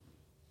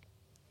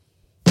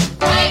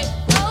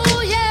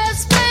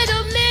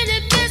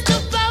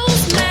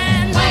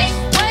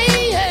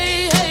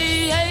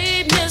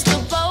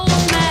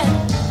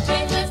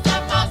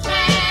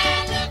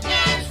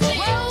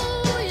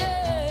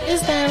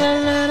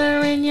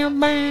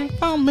back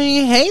for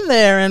me. Hey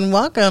there, and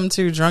welcome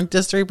to Drunk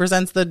District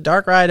Presents The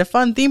Dark Ride, a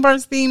fun theme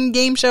parks themed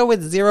game show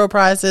with 0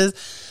 prizes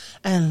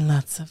and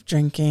lots of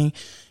drinking.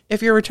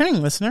 If you're a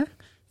returning listener,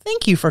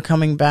 thank you for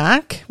coming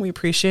back. We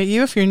appreciate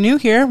you. If you're new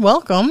here,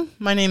 welcome.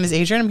 My name is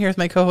Adriane. I'm here with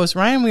my co-host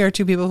Ryan. We are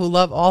two people who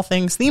love all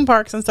things theme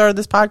parks and started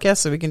this podcast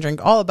so we can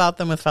drink all about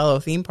them with fellow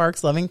theme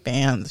parks loving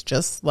fans,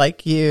 just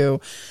like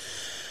you.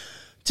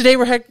 Today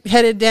we're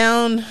headed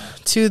down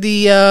to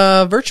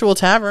the virtual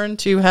tavern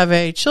to have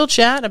a chill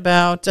chat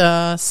about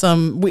we're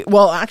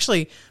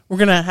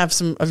going to have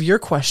some of your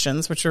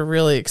questions, which we're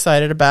really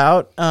excited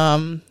about.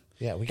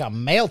 Yeah, we got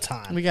mail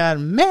time.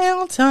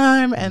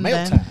 And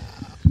then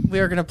we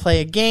are going to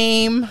play a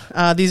game.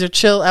 These are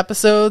chill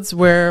episodes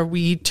where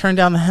we turn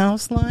down the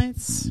house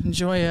lights,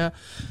 enjoy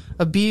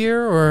a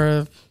beer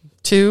or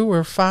 2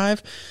 or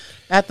 5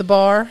 at the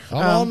bar.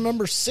 On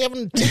number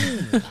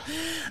 17.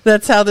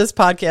 That's how this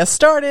podcast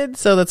started,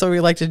 so that's what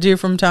we like to do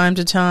from time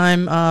to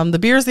time. The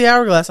beer's the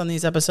hourglass on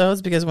these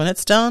episodes because when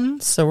it's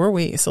done, so are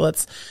we. So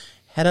let's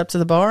head up to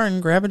the bar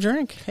and grab a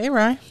drink. Hey,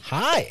 Ryan.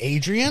 Hi,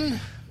 Adriane.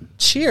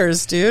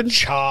 Cheers, dude.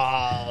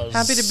 Cheers.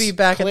 Happy to be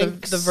back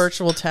at the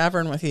virtual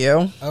tavern with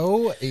you.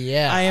 Oh,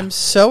 yeah. I am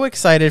so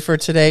excited for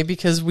today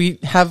because we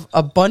have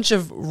a bunch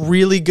of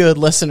really good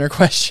listener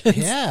questions.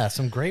 Yeah,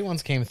 some great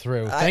ones came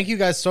through. Thank you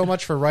guys so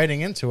much for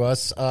writing into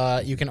us.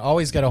 You can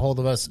always get a hold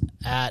of us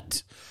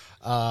at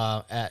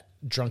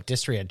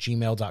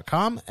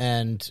drunkdistrict@gmail.com,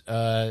 and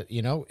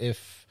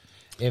if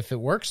it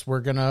works, we're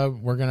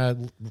gonna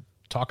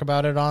talk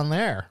about it on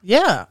there.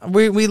 Yeah,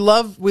 we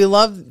love the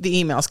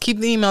emails. Keep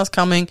the emails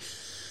coming.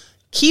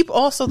 Keep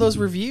also those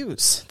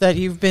reviews that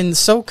you've been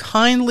so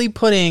kindly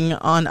putting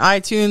on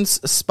iTunes,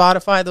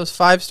 Spotify, those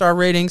 5-star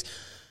ratings.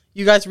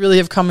 You guys really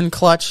have come in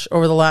clutch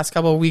over the last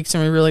couple of weeks,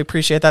 and we really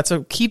appreciate that.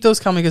 So keep those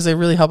coming because they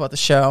really help out the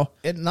show.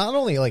 It not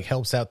only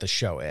helps out the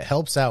show, it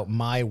helps out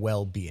my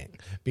well-being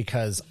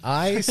because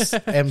I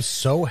am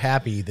so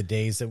happy the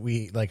days that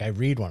I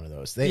read one of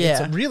those.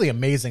 It's really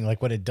amazing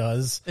what it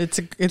does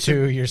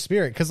to your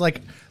spirit. Because look,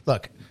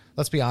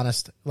 let's be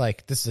honest.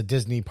 This is a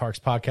Disney Parks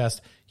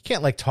podcast. You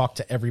can't talk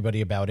to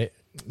everybody about it,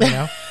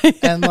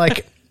 and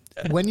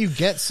when you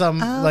get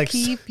some I'll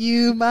keep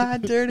you my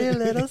dirty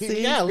little secret.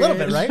 Yeah, a little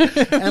bit, right?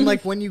 And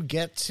when you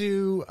get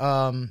to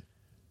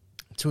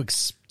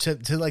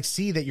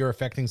see that you're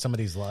affecting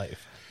somebody's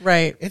life,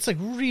 right? It's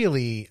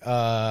really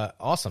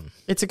awesome.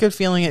 It's a good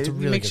feeling. It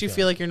really makes you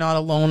feel like you're not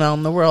alone out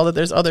in the world, that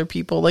there's other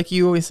people like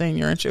you always say in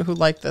your intro who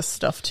like this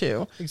stuff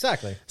too.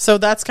 Exactly. So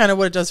that's kind of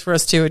what it does for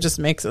us too. It just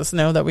makes us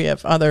know that we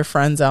have other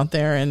friends out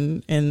there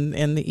in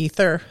the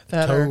ether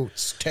that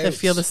that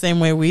feel the same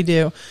way we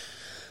do.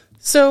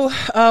 So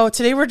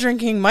today we're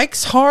drinking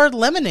Mike's Hard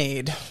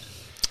Lemonade.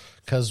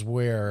 Because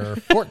we're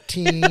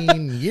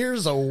 14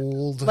 years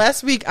old.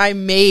 Last week I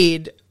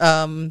made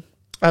a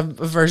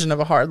version of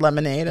a hard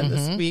lemonade, and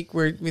this week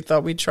we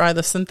thought we'd try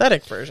the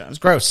synthetic version. It's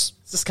gross.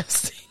 It's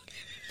disgusting.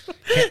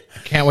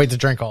 Can't wait to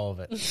drink all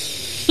of it.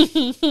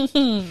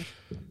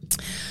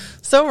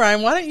 So,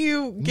 Ryan, why don't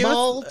you give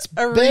us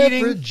a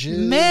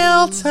reading?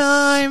 Mail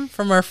time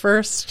from our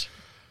first...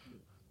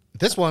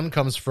 This one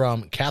comes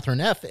from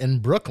Catherine F. in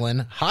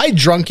Brooklyn. Hi,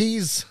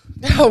 drunkies.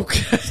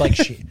 Okay. It's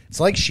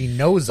like she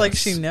knows us. Like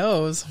she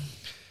knows.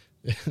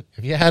 If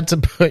you had to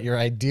put your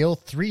ideal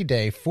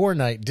 3-day,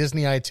 4-night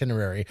Disney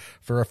itinerary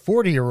for a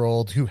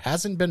 40-year-old who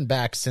hasn't been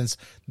back since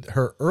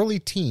her early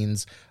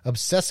teens,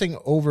 obsessing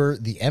over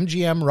the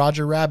MGM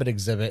Roger Rabbit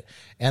exhibit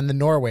and the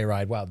Norway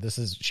ride. Wow,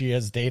 she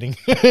is dating.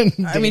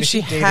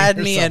 She had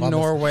me at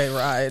Norway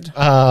ride.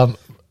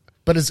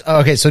 But it's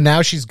okay. So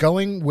now she's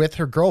going with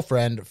her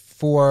girlfriend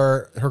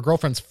for her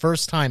girlfriend's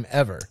first time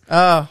ever.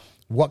 Oh.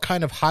 What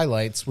kind of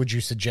highlights would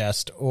you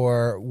suggest,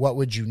 or what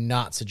would you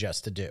not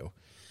suggest to do?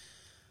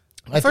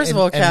 First of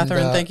all,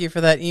 Catherine, thank you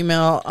for that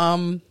email.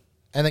 And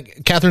then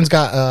Catherine's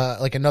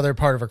got another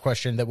part of her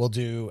question that we'll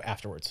do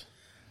afterwards.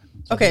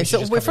 Okay,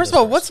 so first of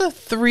all, what's a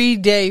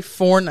 3-day,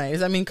 4-night? Does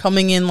that mean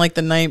coming in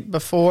the night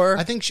before?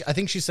 I think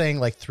she's saying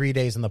 3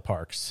 days in the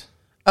parks.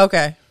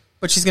 Okay,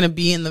 but she's going to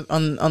be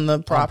on the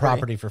property. On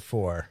property for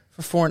 4.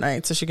 For 4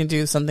 nights, so she can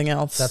do something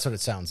else. That's what it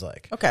sounds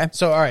like. Okay.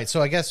 So all right,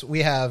 so I guess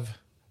we have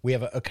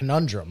a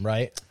conundrum,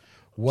 right?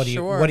 What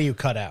do you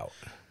cut out?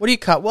 What do you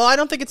cut? Well, I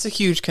don't think it's a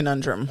huge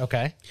conundrum.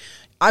 Okay.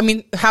 I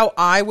mean, how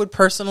I would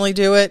personally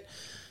do it,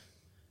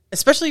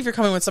 especially if you're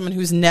coming with someone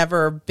who's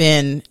never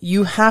been,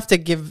 you have to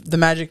give the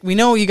Magic. We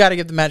know you got to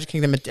give the Magic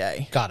Kingdom a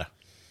day. Gotta.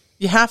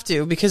 You have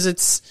to, because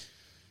it's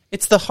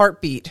the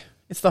heartbeat.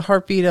 It's the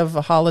heartbeat of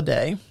a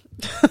holiday.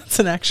 It's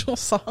an actual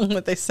song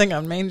that they sing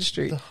on Main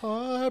Street. The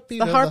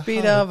heartbeat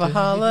of a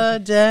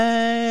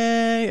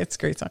holiday. It's a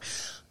great song.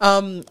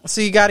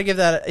 So you got to give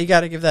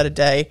that a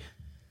day.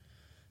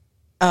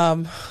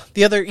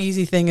 The other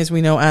easy thing is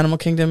we know Animal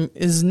Kingdom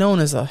is known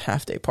as a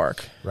half-day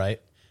park.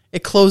 Right.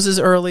 It closes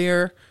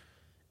earlier.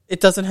 It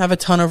doesn't have a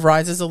ton of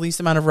rides. It's the least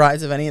amount of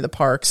rides of any of the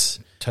parks.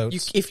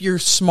 Totes. If you're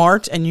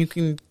smart and you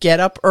can get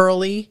up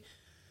early.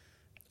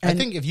 I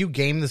think if you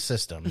game the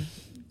system,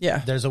 yeah,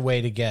 there's a way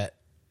to get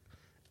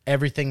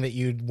everything that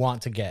you'd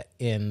want to get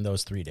in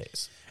those 3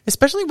 days.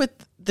 Especially with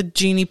the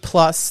Genie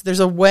Plus, there's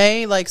a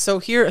way, like, so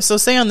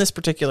say on this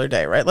particular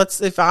day, right?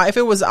 If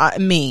it was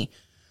me,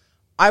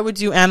 I would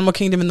do Animal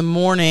Kingdom in the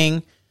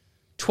morning,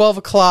 12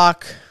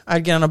 o'clock,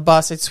 I'd get on a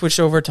bus, I'd switch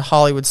over to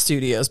Hollywood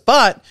Studios.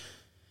 But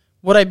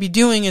what I'd be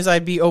doing is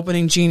I'd be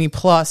opening Genie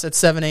Plus at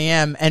 7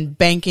 a.m. and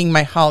banking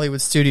my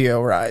Hollywood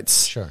Studio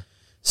rides. Sure.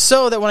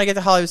 So that when I get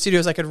to Hollywood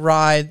Studios, I could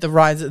ride the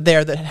rides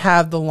there that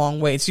have the long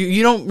waits.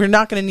 You're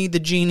not going to need the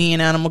Genie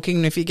in Animal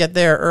Kingdom if you get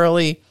there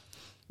early.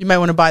 You might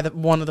want to buy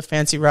one of the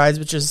fancy rides,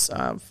 which is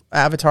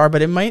Avatar,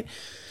 but you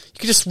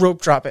could just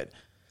rope drop it.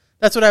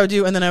 That's what I would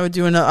do, and then I would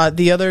do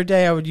the other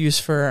day I would use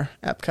for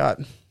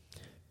Epcot.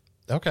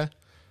 Okay.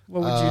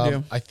 What would you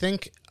do? I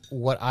think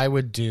what I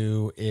would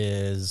do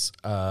is,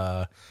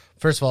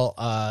 first of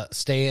all,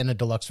 stay in a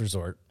deluxe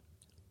resort.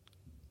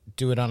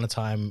 Do it on a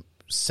time.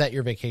 Set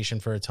your vacation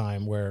for a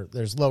time where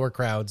there's lower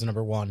crowds,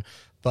 number one,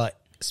 but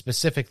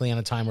specifically on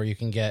a time where you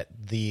can get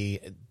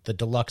the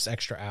deluxe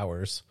extra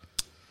hours.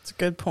 That's a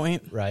good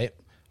point. Right.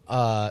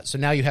 So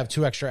now you have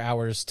 2 extra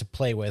hours to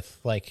play with,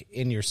 like,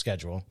 in your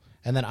schedule.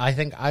 And then I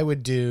think I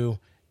would do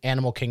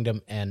Animal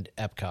Kingdom and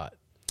Epcot.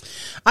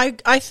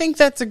 I think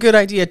that's a good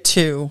idea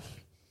too.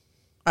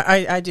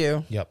 I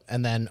do. Yep.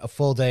 And then a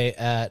full day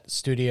at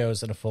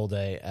Studios and a full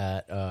day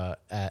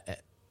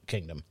at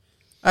Kingdom.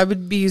 I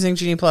would be using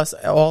Genie Plus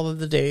all of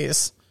the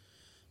days,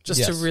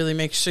 just to really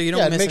make sure you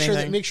don't miss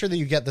anything. Make sure that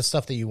you get the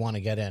stuff that you want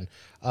to get in.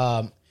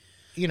 And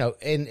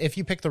if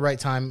you pick the right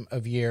time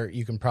of year,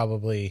 you can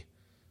probably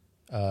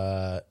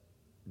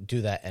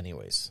do that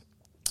anyways.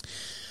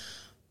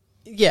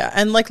 Yeah,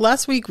 and like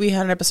last week we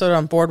had an episode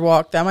on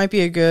Boardwalk. That might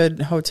be a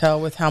good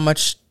hotel with how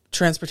much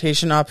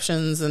transportation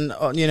options and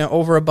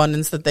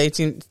overabundance that they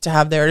seem to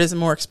have there. It is a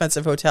more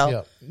expensive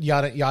hotel.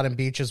 Yeah, Yacht and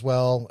Beach as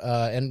well,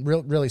 and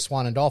really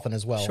Swan and Dolphin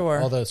as well.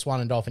 Sure. Although Swan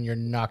and Dolphin, you're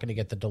not going to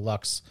get the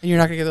deluxe. And you're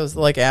not going to get those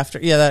that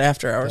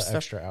after hours stuff.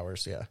 Extra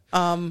hours, yeah.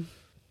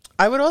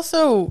 I would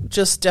also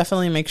just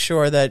definitely make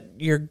sure that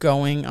you're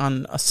going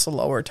on a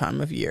slower time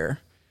of year.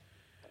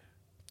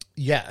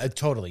 Yeah,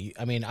 totally.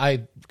 I mean,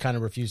 I kind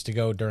of refuse to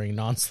go during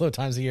non-slow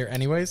times of year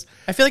anyways.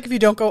 I feel like if you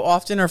don't go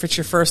often or if it's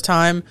your first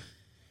time,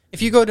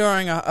 if you go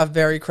during a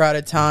very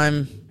crowded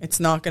time, it's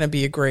not going to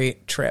be a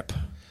great trip.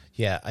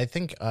 Yeah, I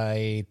think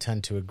I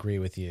tend to agree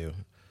with you.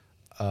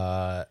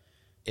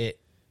 It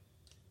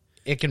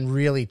can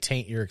really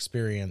taint your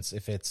experience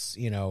if it's,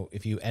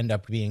 if you end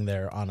up being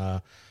there on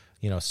a,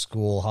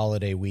 school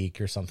holiday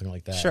week or something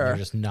like that. Sure. You're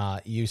just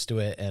not used to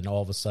it, and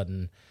all of a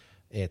sudden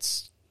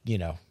it's,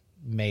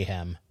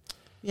 mayhem.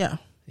 Yeah.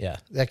 Yeah,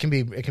 it can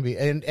be,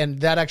 and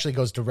that actually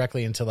goes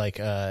directly into like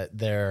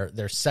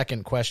their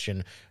second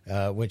question,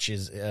 which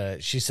is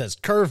she says,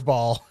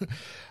 curveball.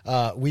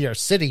 We are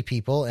city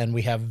people, and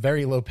we have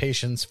very low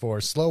patience for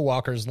slow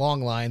walkers,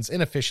 long lines,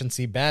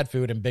 inefficiency, bad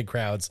food, and big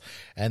crowds.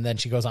 And then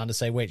she goes on to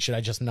say, "Wait, should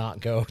I just not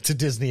go to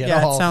Disney at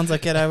all?" Yeah, it sounds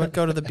like it. I would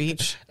go to the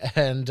beach.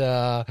 And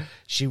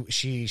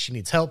she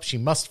needs help. She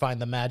must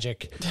find the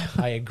magic.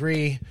 I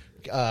agree,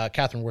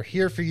 Catherine. We're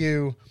here for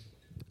you.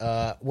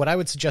 What I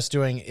would suggest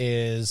doing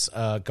is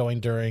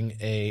going during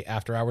a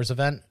after hours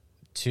event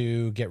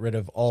to get rid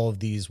of all of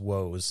these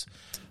woes.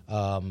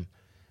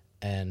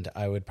 And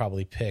I would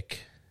probably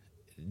pick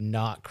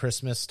not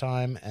Christmas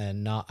time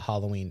and not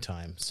Halloween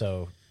time.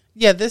 So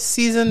yeah, this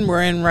season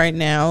we're in right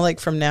now,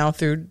 like from now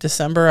through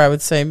December, I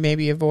would say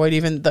maybe avoid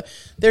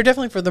they're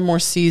definitely for the more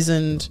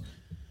seasoned.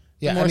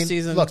 Yeah,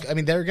 look,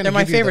 they're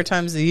my favorite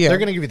times of the year. They're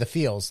going to give you the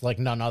feels like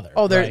none other.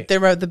 Oh, they're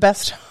the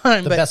best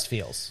time. The best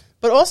feels.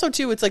 But also,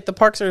 too, it's like the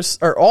parks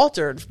are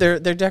altered. They're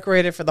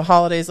decorated for the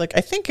holidays. Like,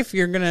 I think if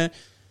you're going to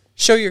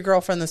show your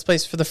girlfriend this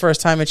place for the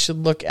first time, it should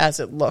look as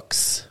it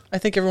looks. I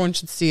think everyone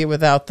should see it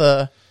without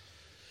the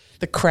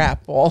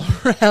crap all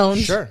around.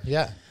 Sure,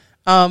 yeah.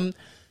 I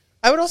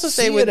would also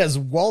say... See it as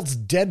Walt's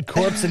dead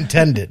corpse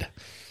intended.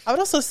 I would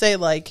also say,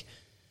 like,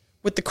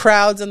 with the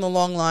crowds and the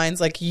long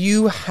lines, like,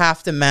 you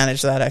have to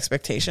manage that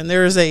expectation.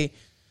 There is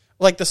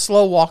like the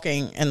slow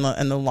walking and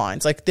the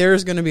lines, like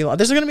there's going to be a line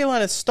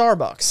at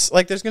Starbucks.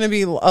 Like there's going to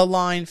be a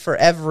line for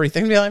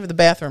everything. There's going to be a line for the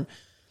bathroom.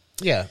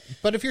 Yeah,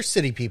 but if you're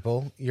city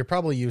people, you're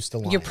probably used to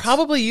lines. You're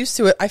probably used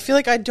to it. I feel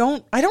like I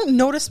don't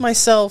notice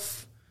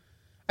myself.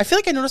 I feel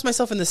like I notice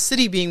myself in the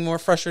city being more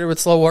frustrated with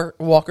slow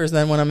walkers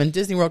than when I'm in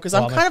Disney World because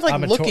I'm kind of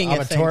like looking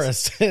at things.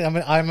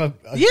 I'm a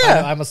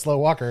tourist. I'm a slow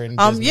walker in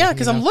Disney. Yeah,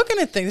 because I'm looking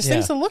at things. There's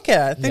things to look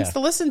at, things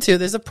to listen to.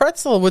 There's a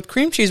pretzel with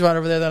cream cheese right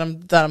over there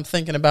that I'm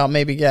thinking about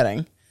maybe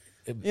getting.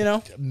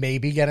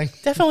 Maybe getting,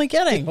 definitely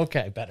getting.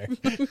 Okay, better.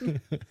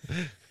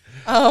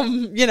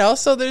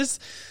 So there's,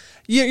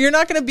 you're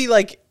not going to be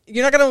like,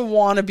 you're not going to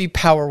want to be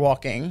power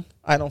walking.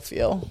 I don't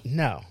feel.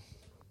 No,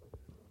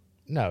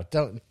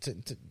 don't.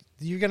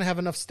 You're going to have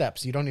enough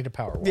steps. You don't need a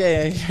power walk.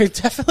 Yeah, you're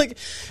definitely.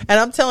 And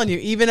I'm telling you,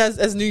 even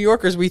as New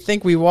Yorkers, we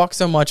think we walk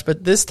so much,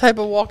 but this type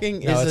of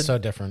walking is so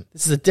different.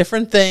 This is a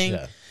different thing.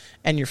 Yeah.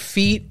 And your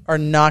feet are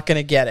not going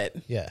to get it.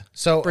 Yeah.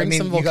 So bring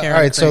some Volcaren. All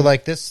right. So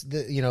like this,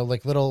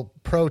 like little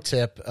pro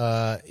tip.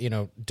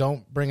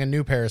 Don't bring a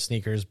new pair of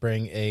sneakers.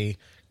 Bring a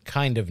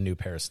kind of new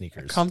pair of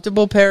sneakers. A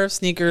comfortable pair of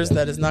sneakers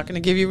that is not going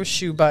to give you a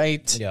shoe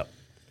bite. Yep.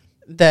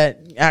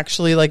 That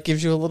actually like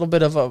gives you a little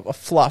bit of a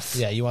fluff.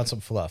 Yeah, you want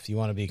some fluff. You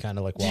want to be kind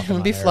of like walking. You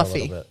want to be fluffy.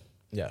 A little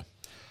bit.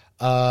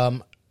 Yeah.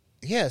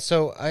 Yeah.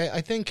 So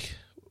I think.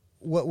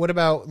 What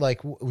about,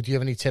 like, do you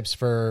have any tips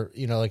for,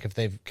 like, if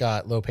they've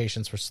got low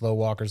patience for slow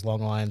walkers, long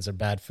lines, or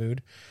bad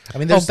food? I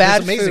mean, there's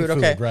amazing food,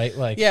 okay. Right?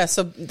 Like, yeah,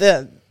 so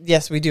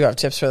yes, we do have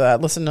tips for that.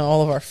 Listen to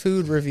all of our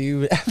food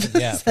review episodes.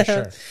 Yeah, for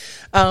sure.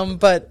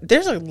 But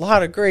there's a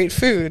lot of great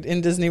food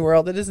in Disney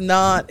World. It is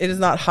not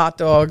hot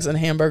dogs and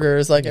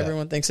hamburgers like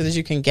everyone thinks it is.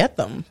 You can get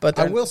them, but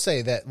I will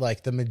say that,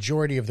 like, the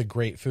majority of the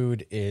great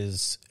food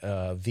is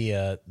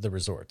via the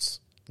resorts,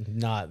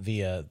 not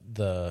via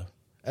the...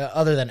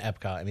 other than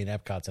Epcot. I mean,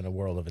 Epcot's in a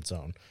world of its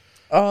own.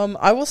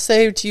 I will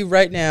say to you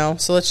right now,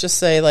 so let's just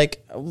say,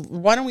 like,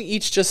 why don't we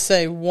each just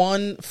say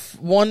one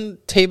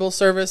table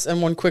service and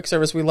one quick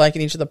service we like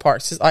in each of the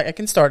parks? I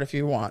can start if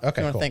you want. Okay, if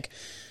you want cool. to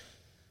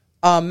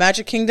think.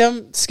 Magic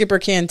Kingdom, Skipper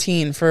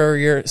Canteen for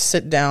your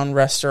sit-down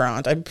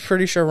restaurant. I'm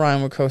pretty sure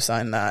Ryan would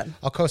co-sign that.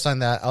 I'll co-sign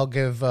that. I'll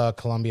give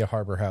Columbia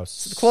Harbor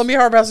House. Columbia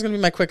Harbor House is going to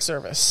be my quick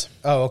service.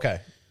 Oh, okay.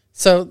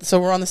 So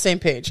we're on the same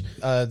page.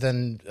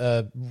 Then...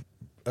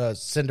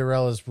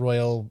 Cinderella's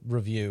Royal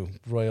Review,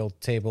 Royal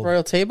Table,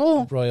 Royal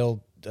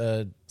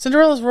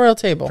Cinderella's Royal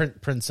Table,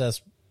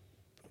 Princess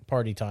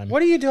Party Time.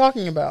 What are you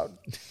talking about?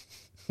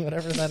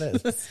 Whatever that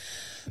is.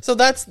 So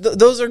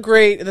those are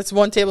great. That's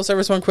one table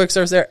service, one quick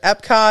service there.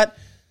 Epcot,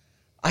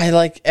 I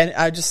like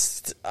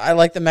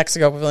the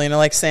Mexico Pavilion. I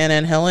like Santa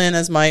and Helen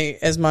as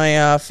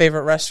my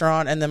favorite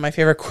restaurant, and then my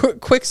favorite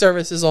quick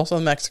service is also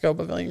the Mexico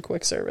Pavilion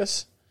quick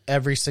service.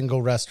 Every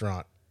single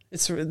restaurant.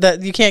 It's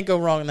that you can't go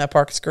wrong in that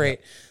park. It's great.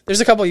 There's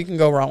a couple you can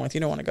go wrong with.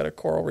 You don't want to go to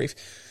Coral Reef.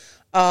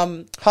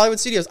 Hollywood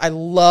Studios. I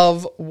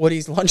love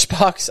Woody's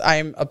Lunchbox.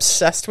 I'm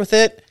obsessed with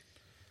it.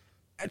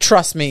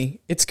 Trust me,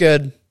 it's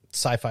good.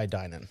 Sci-fi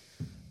dining.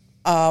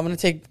 I'm gonna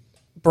take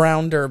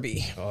Brown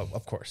Derby. Oh,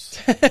 of course.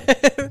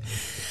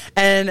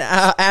 And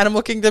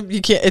Animal Kingdom. You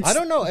can't. I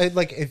don't know.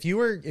 Like if you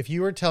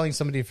were telling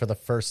somebody for the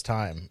first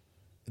time.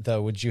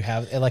 Though, would you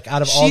have, like,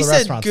 out of all the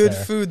restaurants good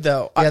there? Food,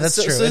 though. Yeah,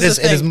 that's true. It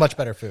is much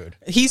better food.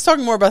 He's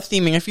talking more about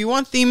theming. If you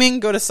want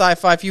theming, go to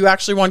Sci-Fi. If you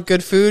actually want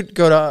good food,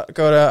 go to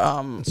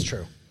It's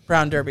true.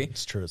 Brown Derby.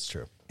 It's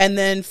true. And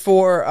then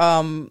for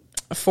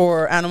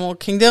Animal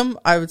Kingdom,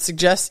 I would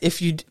suggest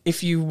if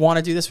you want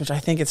to do this, which I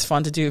think it's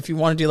fun to do, if you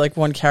want to do like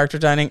one character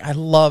dining, I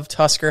love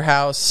Tusker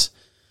House,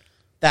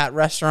 that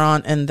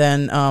restaurant, and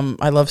then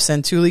I love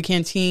Centuli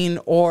Canteen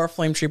or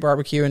Flame Tree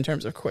Barbecue in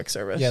terms of quick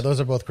service. Yeah, those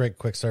are both great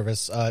quick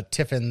service.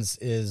 Tiffin's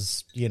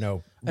is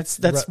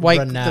that's white,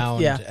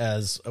 renowned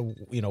as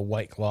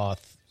white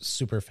cloth,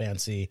 super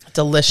fancy,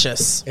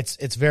 delicious.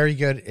 It's very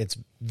good. It's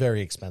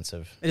very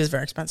expensive. It is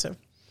very expensive,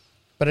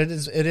 but it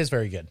is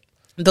very good.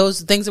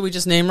 Those things that we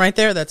just named right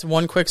there, that's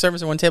one quick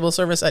service and one table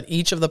service at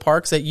each of the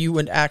parks that you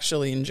would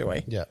actually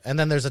enjoy. Yeah, and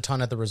then there's a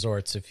ton at the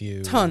resorts if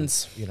you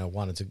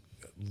wanted to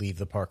leave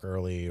the park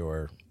early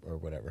or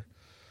whatever.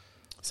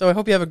 So I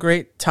hope you have a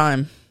great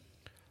time.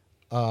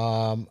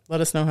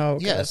 Let us know how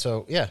it goes.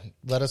 So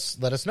let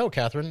us know,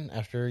 Catherine,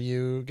 after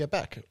you get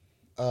back.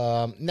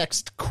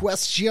 Next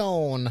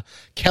question.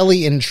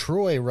 Kelly in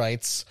Troy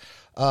writes,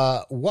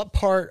 what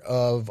part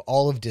of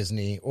all of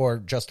Disney or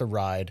just a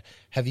ride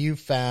have you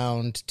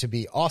found to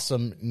be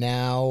awesome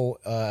now,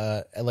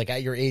 like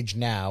at your age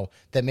now,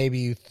 that maybe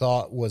you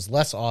thought was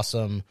less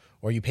awesome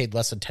or you paid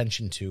less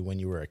attention to when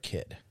you were a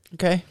kid?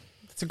 Okay.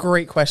 That's a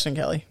great question,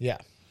 Kelly. Yeah.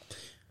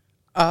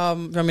 You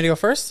want me to go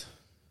first?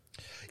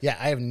 Yeah,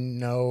 I have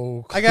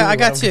no clue I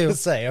got what two. I'm gonna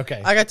say.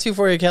 Okay. I got two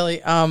for you,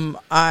 Kelly.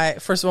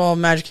 First of all,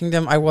 Magic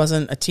Kingdom, I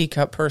wasn't a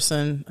teacup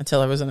person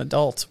until I was an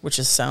adult, which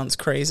sounds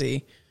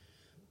crazy.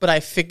 But I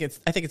think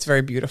it's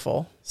very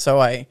beautiful. So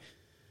I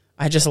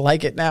just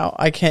like it now.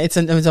 I can't. It's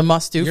a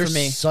must do for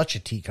me. You're such a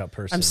teacup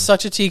person. I'm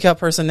such a teacup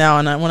person now.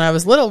 And when I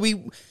was little, we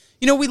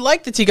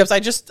liked the teacups.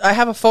 I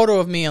have a photo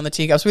of me on the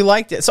teacups. We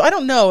liked it. So I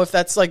don't know if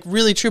that's like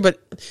really true, but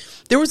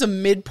there was a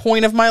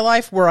midpoint of my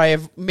life where I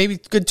have maybe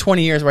good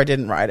 20 years where I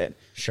didn't ride it.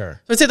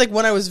 Sure. So I'd say like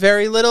when I was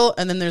very little,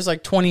 and then there's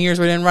like 20 years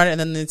where I didn't ride it, and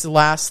then it's the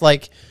last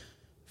like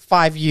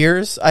 5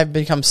 years I've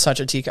become such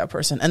a teacup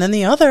person. And then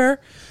the other.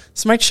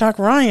 This might shock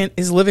Ryan,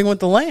 is Living with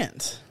the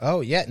Land.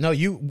 Oh, yeah. No,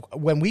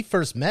 when we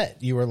first met,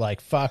 you were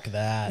like, fuck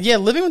that. Yeah,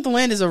 Living with the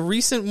Land is a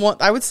recent one.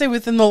 I would say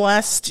within the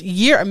last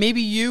year.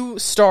 Maybe you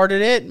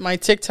started it. My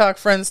TikTok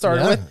friend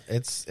started with.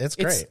 It's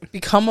great. It's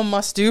become a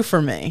must-do for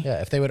me.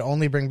 Yeah, if they would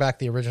only bring back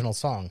the original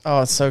song.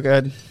 Oh, it's so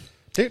good.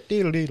 Just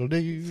listen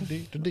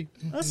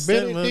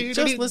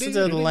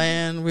to the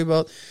land.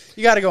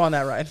 You got to go on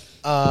that ride.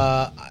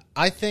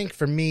 I think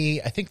for me,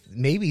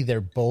 maybe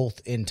they're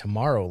both in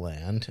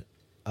Tomorrowland.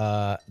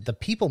 The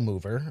People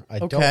Mover. I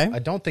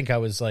don't think I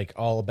was like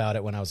all about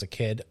it when I was a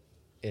kid.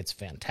 It's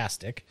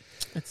fantastic.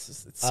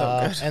 It's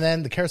so good. And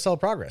then the Carousel of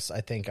Progress.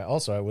 I think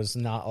also I was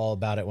not all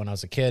about it when I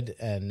was a kid,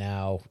 and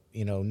now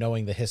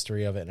knowing the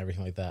history of it and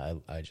everything like that,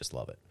 I just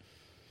love it.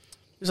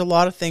 there's a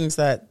lot of things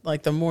that,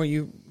 like, the more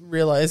you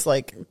realize,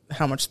 like,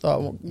 how much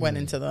thought went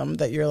into them,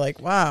 that you're like,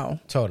 wow.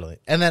 Totally.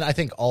 And then I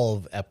think all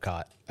of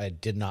Epcot, I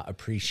did not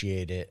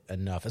appreciate it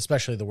enough,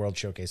 especially the World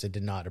Showcase. I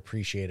did not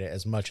appreciate it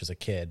as much as a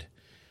kid.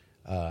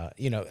 I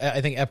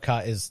think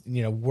Epcot is,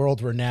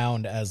 world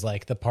renowned as,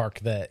 like, the park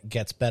that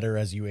gets better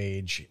as you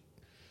age.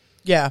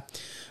 Yeah.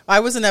 I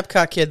was an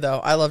Epcot kid, though.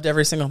 I loved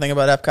every single thing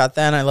about Epcot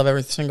then. I love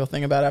every single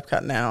thing about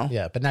Epcot now.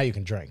 Yeah, but now you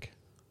can drink.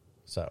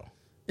 So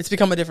it's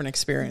become a different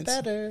experience.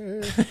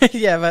 Better.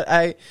 Yeah,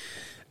 but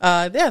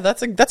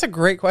that's a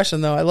great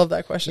question, though. I love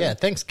that question. Yeah,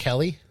 thanks,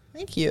 Kelly.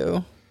 Thank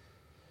you.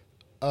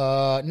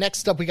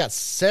 Next up, we got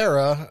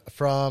Sarah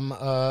from,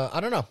 I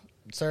don't know.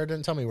 Sarah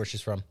didn't tell me where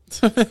she's from.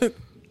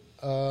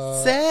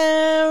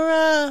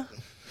 Sarah.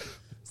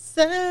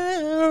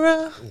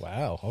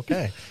 Wow,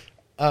 okay.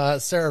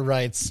 Sarah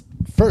writes,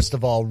 first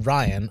of all,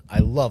 Ryan, I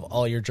love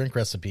all your drink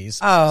recipes.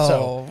 Oh.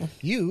 So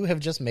you have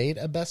just made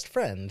a best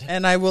friend.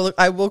 And I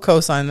will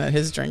co-sign that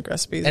his drink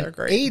recipes are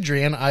great.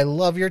 Adrian, I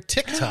love your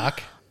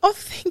TikTok. Oh,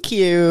 thank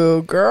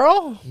you,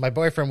 girl. My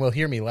boyfriend will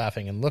hear me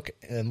laughing and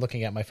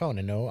looking at my phone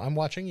and know I'm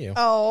watching you.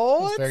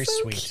 Oh, it's very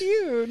so sweet.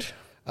 Cute.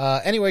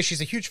 Anyway,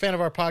 she's a huge fan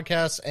of our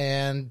podcast,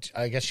 and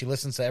I guess she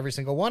listens to every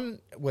single one,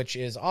 which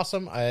is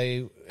awesome.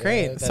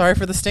 Great. Sorry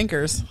for the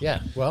stinkers. Yeah,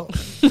 well,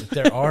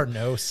 there are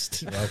no...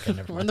 Okay, never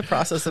mind. We're in the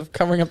process of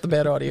covering up the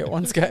bad audio at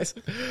once, guys.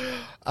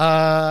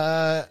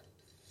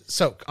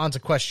 So, on to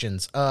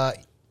questions.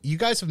 You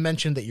guys have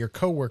mentioned that your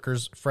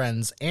coworkers,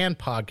 friends, and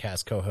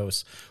podcast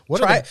co-hosts.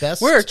 What are the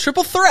best? We're a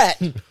triple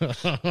threat.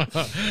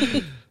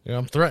 Yeah,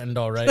 I'm threatened,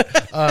 all right.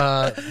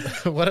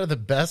 What are the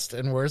best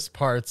and worst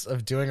parts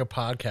of doing a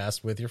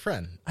podcast with your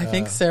friend? I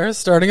think Sarah's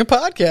starting a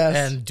podcast.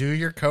 And do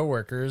your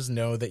coworkers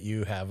know that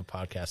you have a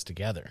podcast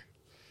together?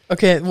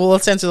 Okay, well,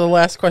 let's answer the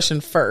last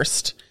question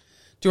first.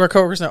 Do our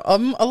coworkers know?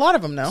 A lot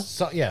of them know.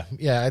 So, yeah,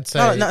 I'd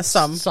say not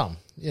some. Some.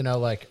 We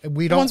don't.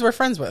 The ones we're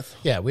friends with.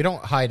 Yeah, we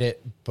don't hide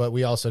it, but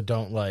we also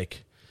don't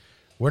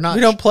We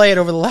don't play it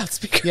over the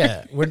loudspeaker.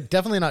 Yeah, we're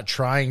definitely not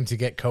trying to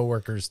get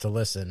coworkers to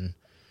listen.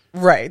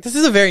 Right. This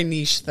is a very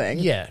niche thing.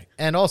 Yeah,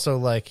 and also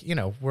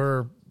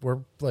we're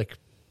like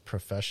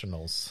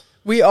professionals.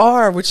 We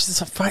are, which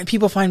is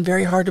people find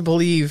very hard to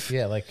believe.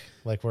 Yeah,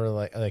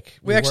 we're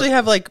we actually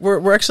have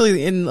we're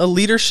actually in a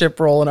leadership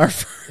role in our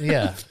firm.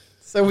 Yeah.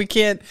 So we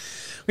can't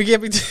be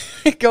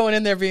going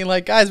in there being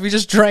like, guys, we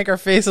just drank our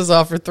faces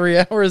off for 3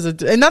 hours a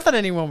day. And not that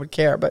anyone would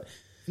care, but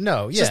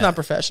no, it's just not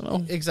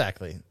professional.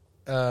 Exactly.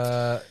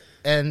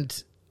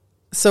 And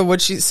so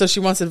she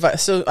wants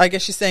advice. So I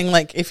guess she's saying,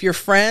 like, if your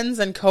friends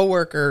and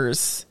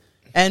coworkers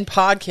and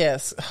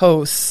podcast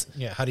hosts,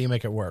 yeah, how do you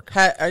make it work?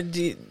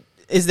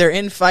 Is there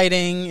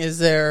infighting?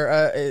 Is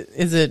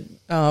it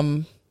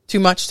too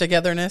much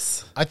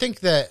togetherness? I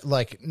think that,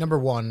 number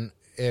one,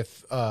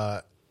 if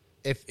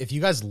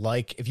you guys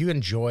if you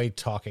enjoy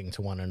talking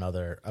to one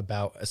another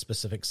about a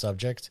specific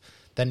subject,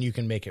 then you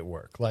can make it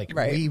work.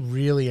 Right. We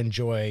really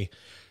enjoy,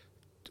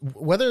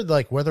 whether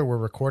we're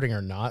recording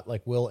or not,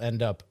 we'll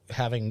end up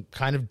having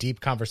kind of deep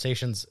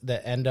conversations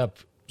that end up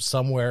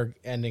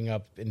ending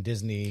up in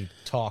Disney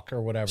talk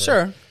or whatever.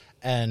 Sure.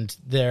 And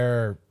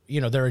they're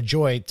a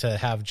joy to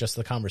have just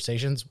the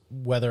conversations,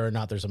 whether or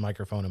not there's a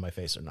microphone in my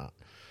face or not.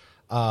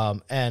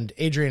 And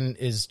Adrian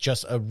is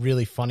just a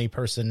really funny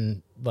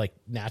person,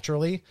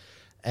 naturally.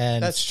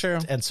 And that's true.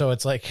 And so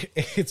it's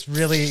it's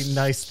really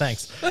nice.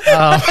 Thanks.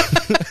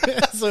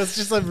 So it's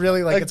just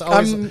it's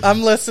always,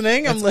 I'm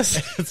listening. I'm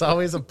listening. It's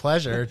always a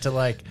pleasure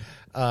to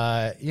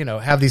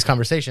have these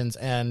conversations,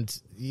 and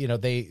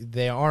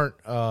they aren't,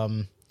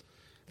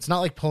 it's not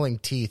like pulling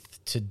teeth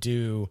to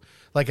do,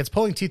 it's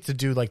pulling teeth to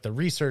do the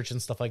research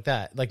and stuff like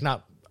that.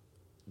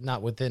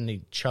 Not within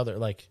each other.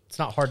 It's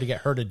not hard to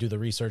get her to do the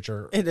research,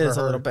 or it is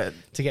a little bit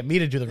to get me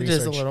to do the research.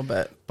 It is a little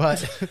bit,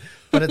 but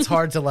it's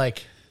hard to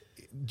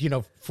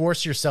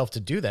force yourself to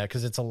do that,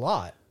 because it's a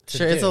lot.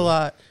 Sure, it's a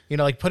lot.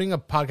 Putting a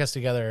podcast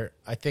together,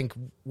 I think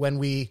when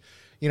we,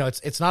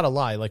 it's not a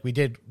lie.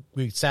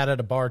 We sat at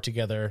a bar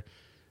together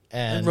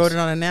and wrote it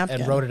on a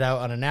napkin. And wrote it out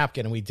on a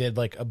napkin, and we did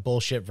a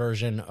bullshit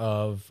version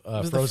of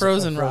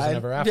Frozen ride.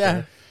 Ever After.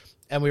 Yeah.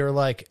 And we were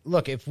like,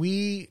 look, if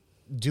we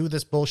do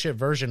this bullshit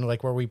version,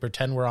 where we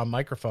pretend we're on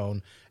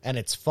microphone and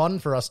it's fun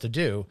for us to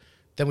do,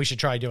 then we should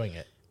try doing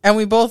it. And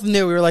we both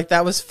knew, we were like,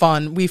 that was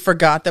fun. We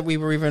forgot that we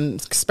were even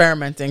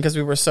experimenting because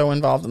we were so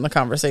involved in the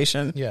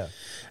conversation. Yeah.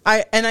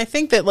 I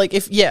think that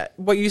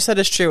what you said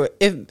is true.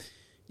 If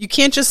you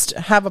can't just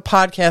have a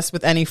podcast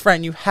with any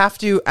friend, you have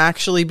to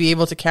actually be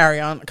able to carry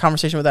on a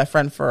conversation with that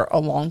friend for a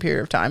long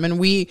period of time.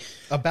 And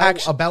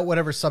about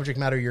whatever subject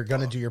matter you're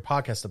going to do your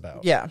podcast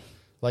about. Yeah.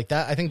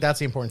 That, I think that's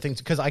the important thing,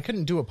 because I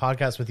couldn't do a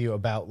podcast with you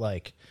about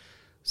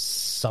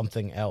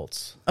something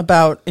else.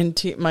 About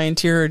my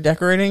interior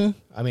decorating?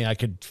 I mean, I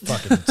could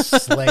fucking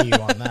slay you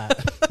on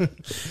that.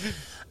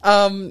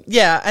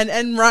 Yeah,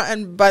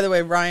 and by the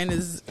way, Ryan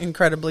is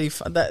incredibly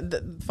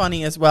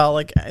funny as well.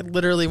 Like,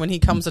 literally, when he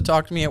comes to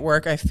talk to me at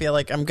work, I feel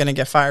like I'm going to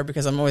get fired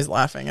because I'm always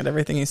laughing at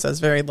everything he says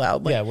very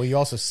loudly. Yeah, well, you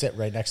also sit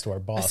right next to our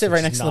boss. I sit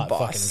right next to the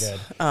boss. Fucking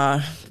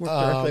good. Work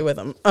directly with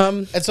him.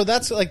 And so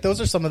that's like,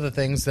 those are some of the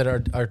things that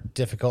are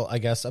difficult, I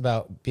guess,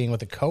 about being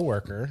with a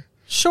coworker.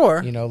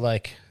 Sure. You know,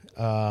 like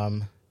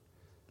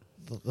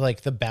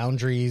the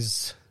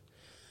boundaries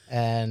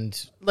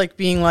and like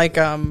being like,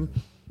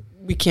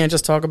 we can't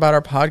just talk about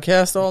our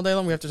podcast all day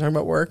long. We have to talk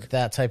about work.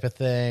 That type of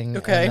thing.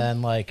 Okay. And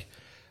then like,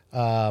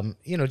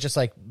 just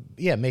like,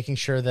 making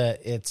sure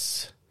that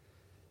it's,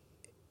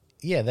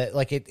 that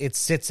like it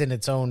sits in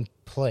its own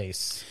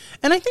place.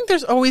 And I think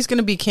there's always going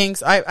to be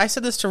kinks. I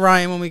said this to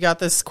Ryan when we got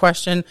this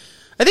question.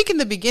 I think in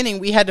the beginning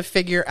we had to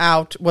figure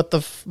out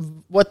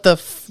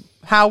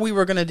how we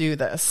were going to do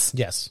this.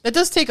 Yes. It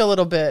does take a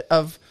little bit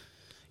of,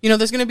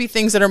 there's going to be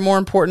things that are more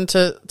important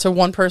to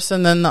one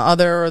person than the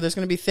other, or there's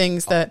going to be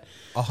things that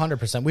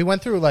 100%. We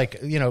went through like,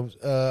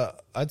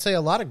 I'd say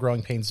a lot of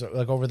growing pains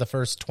like over the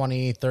first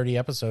 20, 30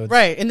 episodes.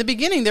 Right. In the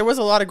beginning, there was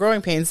a lot of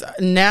growing pains.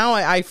 Now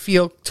I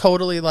feel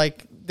totally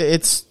like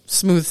it's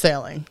smooth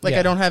sailing. Like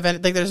I don't have any,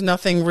 like there's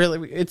nothing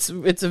really, it's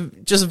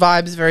just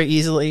vibes very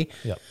easily.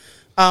 Yep.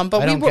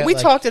 But we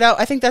talked it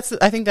out. I think that's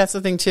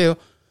the thing too.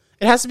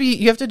 It has to be,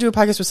 you have to do a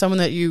podcast with someone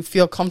that you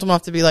feel comfortable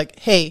enough to be like,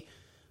 hey,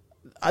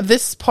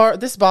 this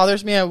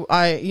bothers me.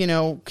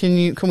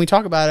 Can we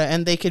talk about it?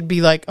 And they could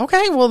be like,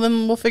 okay, well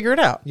then we'll figure it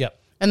out. Yep.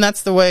 And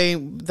that's the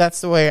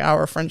way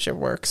our friendship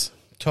works.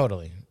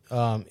 Totally.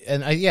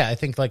 I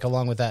think like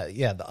along with that,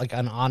 like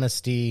an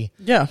honesty.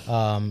 Yeah.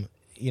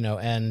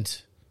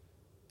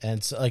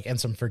 And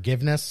some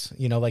forgiveness,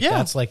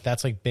 that's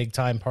like big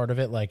time part of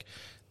it. Like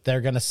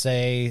they're going to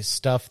say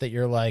stuff that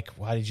you're like,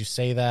 why did you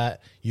say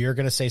that? You're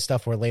going to say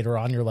stuff where later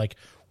on you're like,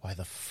 why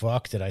the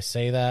fuck did I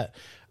say that?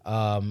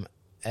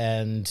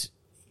 It's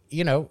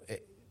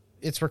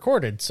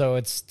recorded, so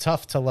it's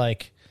tough to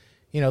like,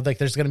 like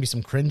there's going to be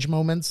some cringe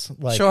moments,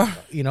 like, sure.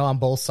 On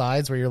both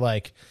sides where you're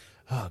like,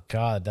 oh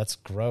God, that's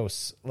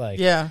gross. Like,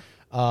 yeah.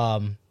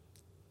 You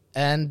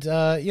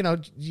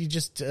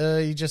just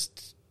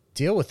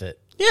deal with it.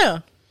 Yeah.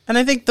 And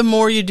I think the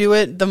more you do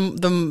it,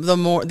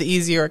 the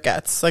easier it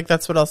gets. Like,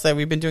 that's what I'll say.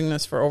 We've been doing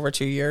this for over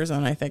 2 years,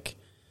 and I think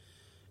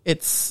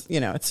it's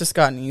just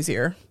gotten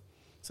easier.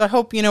 So I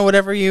hope,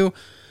 whatever you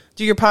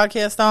do your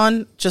podcast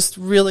on, just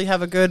really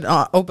have a good,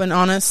 open,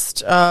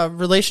 honest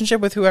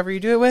relationship with whoever you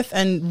do it with,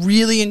 and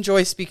really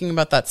enjoy speaking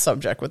about that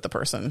subject with the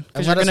person,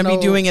 because you're going to be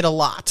doing it a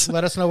lot.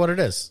 Let us know what it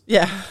is.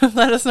 Yeah.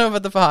 Let us know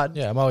about the pod.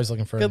 Yeah, I'm always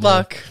looking for good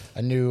luck.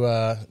 A new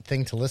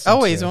thing to listen to.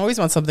 I always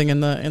want something in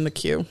the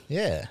queue.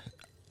 Yeah.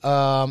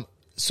 So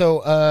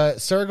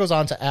Sarah goes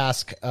on to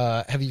ask,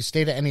 have you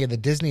stayed at any of the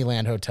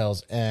Disneyland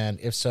hotels? And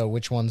if so,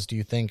 which ones do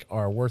you think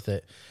are worth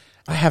it?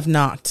 I have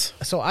not.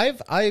 So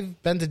I've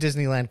been to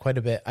Disneyland quite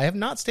a bit. I have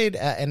not stayed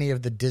at any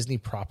of the Disney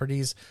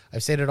properties.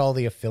 I've stayed at all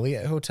the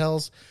affiliate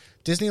hotels.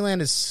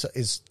 Disneyland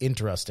is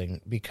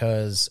interesting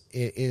because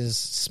it is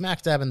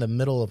smack dab in the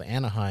middle of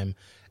Anaheim,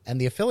 and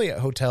the affiliate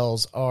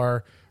hotels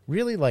are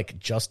really like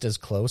just as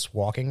close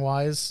walking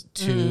wise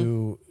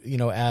to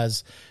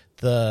as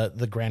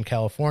the Grand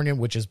Californian,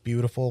 which is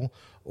beautiful,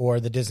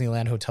 or the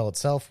Disneyland Hotel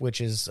itself, which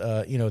is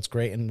it's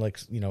great and like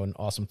an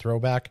awesome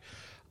throwback.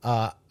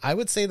 I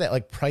would say that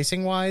like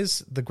pricing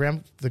wise, the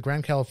Grand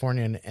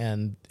Californian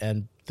and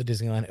the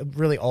Disneyland,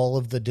 really all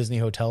of the Disney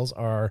hotels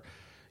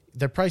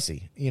they're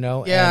pricey,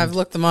 Yeah, I've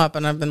looked them up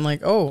and I've been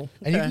like, oh, okay.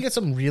 And you can get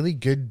some really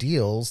good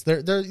deals.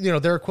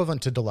 They're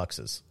equivalent to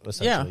deluxes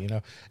essentially,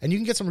 and you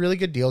can get some really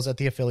good deals at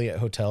the affiliate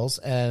hotels.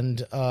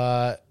 And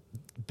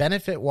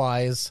benefit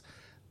wise,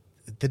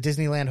 the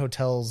Disneyland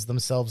hotels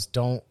themselves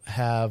don't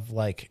have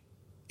like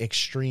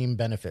extreme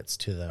benefits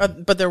to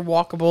them, but they're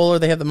walkable, or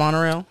they have the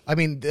monorail. I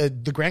mean,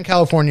 the Grand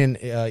Californian,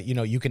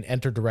 you can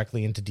enter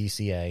directly into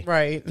DCA.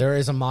 Right. There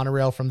is a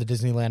monorail from the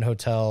Disneyland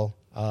Hotel.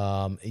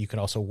 You can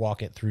also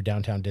walk it through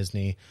downtown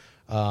Disney.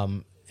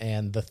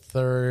 And the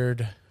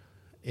third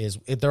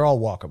they're all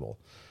walkable.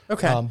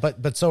 Okay.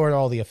 But so are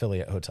all the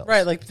affiliate hotels.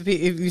 Right. Like if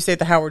you stay at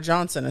the Howard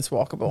Johnson, it's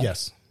walkable.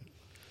 Yes.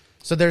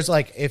 So there's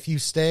like, if you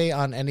stay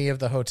on any of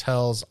the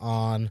hotels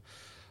on,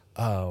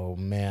 oh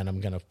man, I'm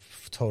going to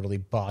totally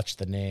botch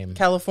the name.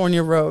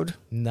 California Road.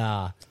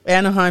 Nah.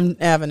 Anaheim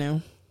Avenue.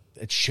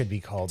 It should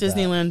be called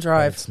Disneyland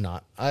Drive. It's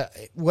not.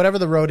 Whatever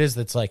the road is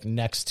that's like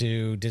next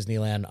to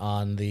Disneyland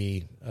on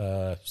the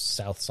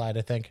south side,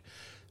 I think.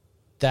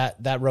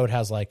 That road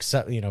has like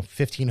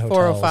 15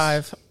 hotels.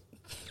 405.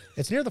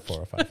 It's near the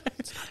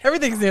 405.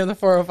 Everything's near the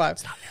 405.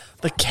 It's not near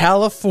the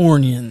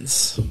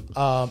Californians.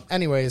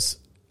 Anyways,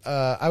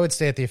 I would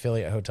stay at the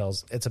affiliate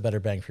hotels. It's a better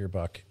bang for your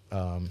buck.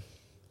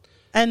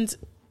 And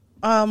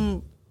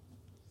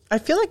I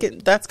feel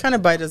like that's kind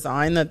of by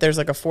design, that there's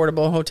like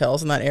affordable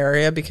hotels in that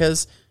area,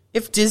 because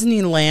if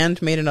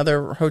Disneyland made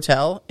another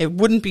hotel, it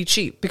wouldn't be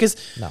cheap, because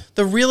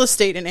the real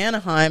estate in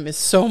Anaheim is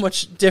so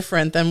much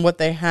different than what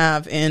they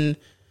have in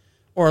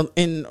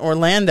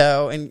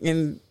Orlando and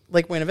in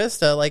Lake Buena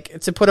Vista. Like,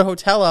 to put a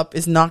hotel up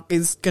is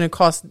going to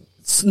cost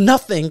It's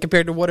nothing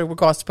compared to what it would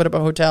cost to put up a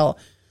hotel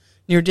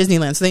near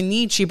Disneyland. So they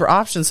need cheaper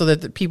options so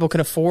that the people can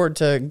afford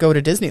to go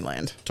to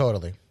Disneyland.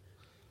 Totally.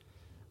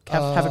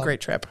 Have a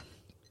great trip.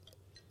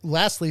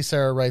 Lastly,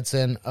 Sarah writes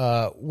in,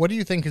 what do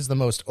you think is the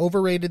most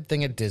overrated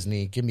thing at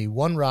Disney? Give me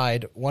one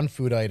ride, one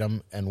food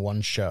item, and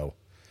one show.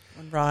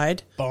 One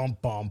ride. Bum,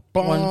 bum,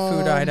 bum. One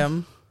food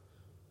item.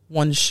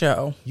 One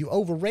show. You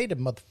overrated,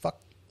 motherfucker.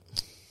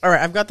 All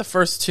right, I've got the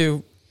first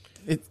two.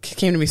 It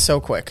came to me so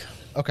quick.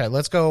 Okay,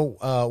 let's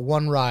go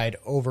one ride,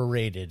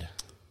 overrated.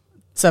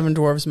 Seven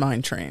Dwarfs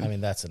Mine Train. I mean,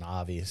 that's an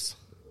obvious.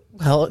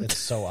 Well, it's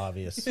so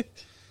obvious.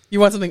 You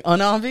want something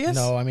unobvious?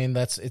 No, I mean,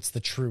 it's the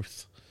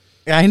truth.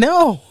 I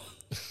know.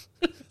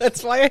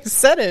 That's why I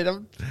said it.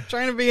 I'm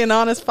trying to be an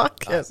honest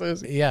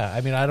podcast. Yeah,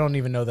 I mean, I don't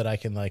even know that I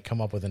can like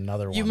come up with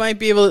another one. You might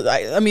be able to.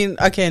 I mean,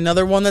 okay,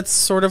 another one that's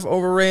sort of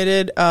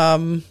overrated.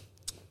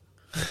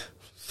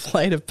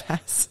 Flight of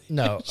Passage.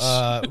 No,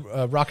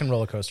 Rock and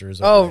Roller Coaster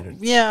is overrated.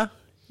 Oh, yeah.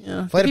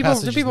 Flight of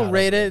Passage do people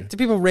rate it? Do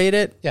people rate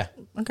it? Yeah.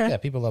 Okay. Yeah,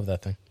 people love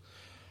that thing.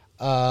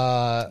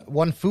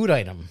 One food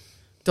item.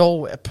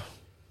 Dole Whip.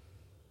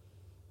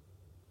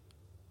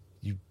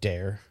 You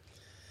dare.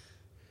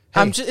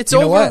 Hey, it's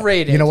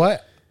overrated. What? You know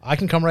what? I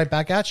can come right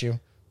back at you.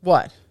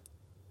 What?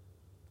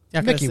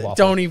 Mickey waffle.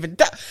 Don't even.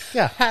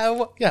 Yeah.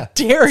 How yeah.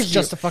 dare it's you?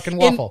 Just a fucking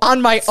waffle.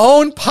 On my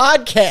own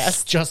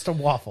podcast. Just a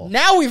waffle.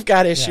 Now we've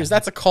got issues. Yeah.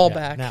 That's a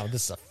callback. Yeah. Now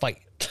this is a fight.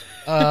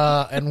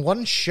 And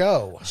one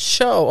show.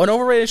 An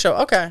overrated show.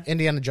 Okay.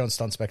 Indiana Jones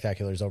Stunt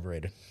Spectacular is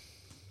overrated.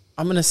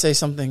 I'm going to say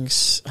something.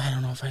 I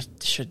don't know if I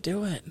should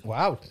do it.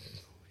 Wow.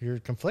 You're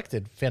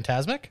conflicted.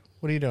 Phantasmic?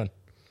 What are you doing?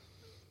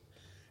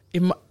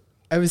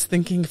 I was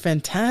thinking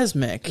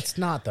Phantasmic. It's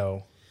not,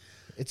 though.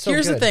 It's so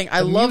Here's good. the thing. I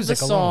love the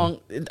song.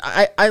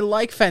 I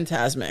like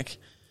Phantasmic.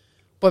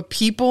 But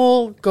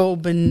people go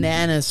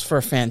bananas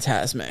for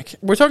Phantasmic.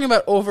 We're talking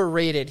about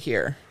overrated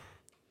here.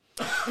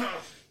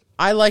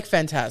 I like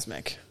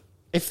Phantasmic.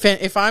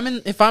 If I'm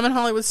in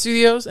Hollywood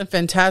Studios and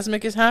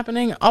Phantasmic is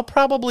happening, I'll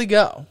probably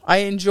go. I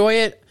enjoy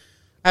it.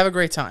 I have a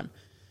great time.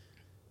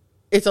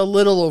 It's a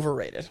little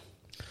overrated.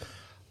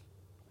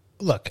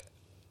 Look,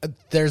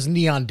 there's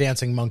neon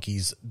dancing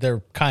monkeys.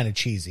 They're kind of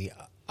cheesy.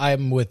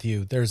 I'm with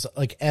you. There's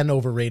like an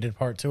overrated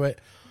part to it.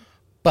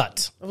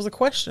 But that was a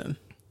question.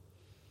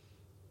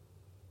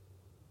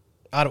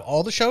 Out of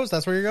all the shows,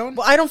 that's where you're going?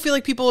 Well, I don't feel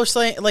like people are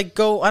saying, like,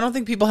 I don't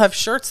think people have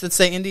shirts that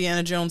say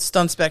Indiana Jones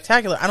Stunt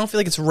Spectacular. I don't feel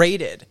like it's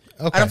rated.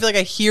 Okay. I don't feel like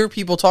I hear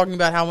people talking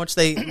about how much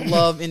they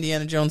love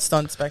Indiana Jones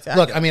Stunt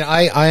Spectacular. Look, I mean,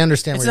 I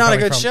understand where you're coming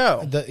from. It's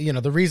not a good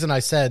show. The reason I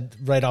said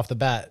right off the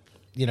bat,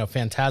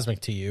 Phantasmic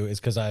to you is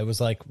because I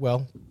was like,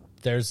 well,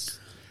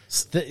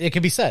 it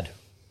could be said.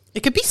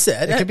 It could be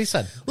said. It could be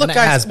said. Look,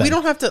 guys, we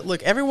don't have to...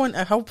 Look, everyone...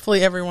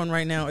 Hopefully everyone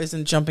right now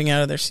isn't jumping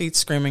out of their seats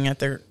screaming at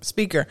their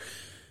speaker.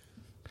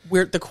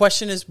 The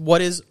question is,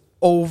 what is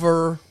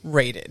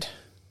overrated?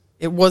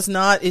 It was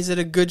not, is it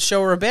a good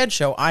show or a bad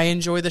show? I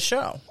enjoy the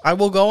show. I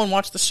will go and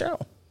watch the show.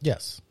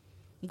 Yes.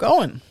 I'm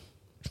going.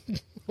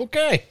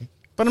 Okay.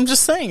 But I'm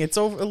just saying, it's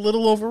a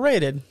little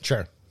overrated.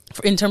 Sure.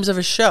 In terms of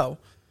a show.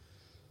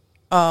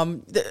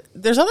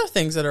 There's other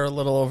things that are a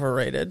little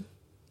overrated.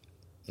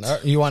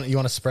 You want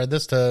to spread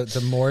this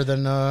to more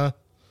than where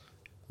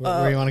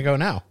you want to go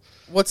now?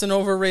 What's an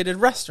overrated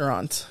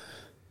restaurant?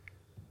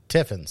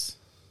 Tiffin's.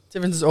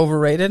 Tiffin's is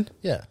overrated?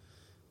 Yeah.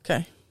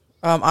 Okay.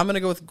 I'm going to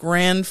go with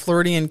Grand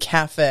Floridian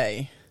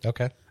Cafe.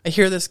 Okay. I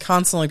hear this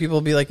constantly. People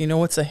will be like, you know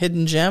what's a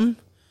hidden gem?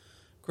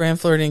 Grand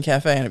Floridian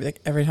Cafe. And I'd be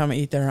like, every time I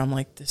eat there, I'm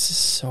like, this is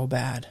so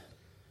bad.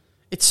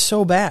 It's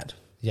so bad.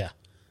 Yeah.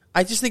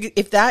 I just think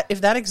if that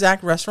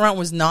exact restaurant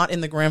was not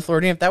in the Grand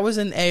Floridian, if that was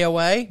in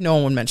AOA, no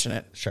one would mention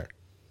it. Sure.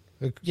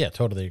 Yeah,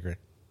 totally agree.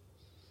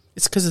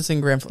 It's because it's in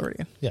Grand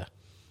Floridian. Yeah.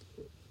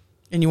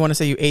 And you want to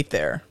say you ate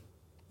there.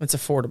 It's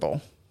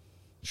affordable.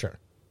 Sure.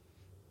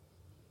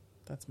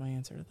 That's my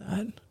answer to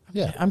that.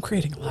 Yeah. I'm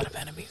creating a lot of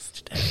enemies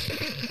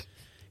today.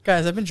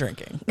 Guys, I've been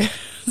drinking.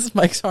 This is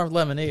Mike's Hard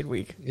Lemonade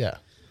week. Yeah.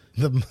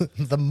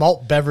 The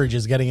malt beverage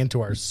is getting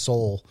into our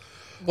soul.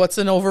 What's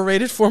an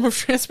overrated form of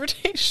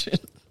transportation?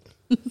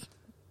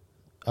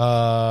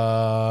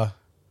 The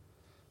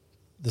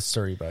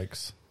Surrey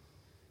bikes.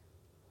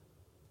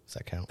 Does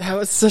that count? That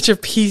was such a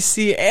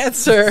PC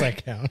answer. Does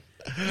that count?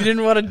 You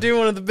didn't want to do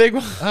one of the big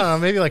ones. I don't know,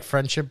 maybe like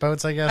friendship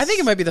boats, I guess. I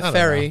think it might be the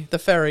ferry. The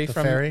ferry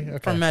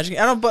from Magic.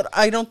 But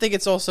I don't think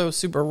it's also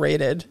super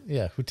rated.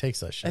 Yeah, who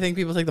takes that shit? I think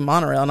people take the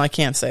monorail, and I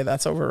can't say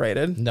that's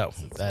overrated. No,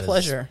 that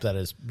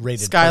is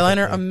rated.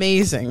 Skyliner, perfectly.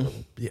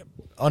 Amazing. Yeah,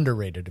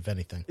 underrated if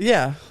anything.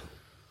 Yeah.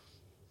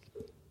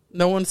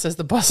 No one says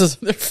the buses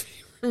are their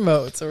favorite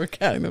mode, so we're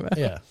counting them out.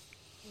 Yeah.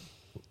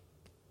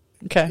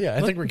 Okay. Yeah,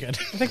 I think we're good.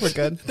 I think we're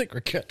good. I think we're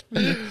good.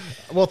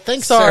 Well,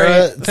 thanks, Sorry.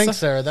 Sarah. Thanks,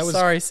 Sarah. That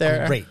was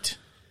Sarah. Great.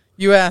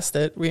 You asked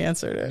it. We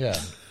answered it.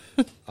 Yeah.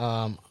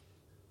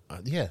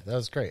 Yeah, that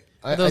was great.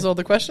 Are those all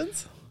the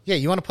questions? Yeah,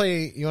 you want to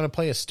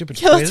play a stupid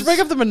quiz? quiz? Let's break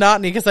up the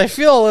monotony because I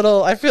feel a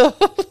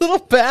little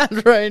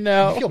bad right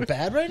now. You feel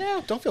bad right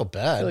now? Don't feel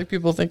bad. I feel like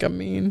people think I'm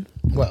mean.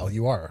 Well,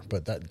 you are,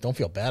 but don't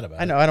feel bad about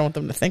it. I know. I don't want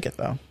them to think it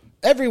though.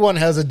 Everyone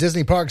has a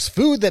Disney Parks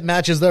food that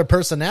matches their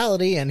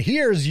personality, and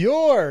here's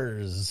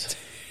yours.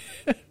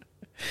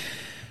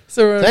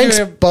 So thanks,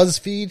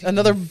 BuzzFeed.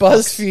 Another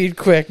BuzzFeed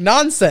quick.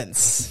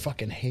 Nonsense.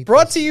 Fucking hate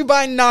Brought this. to you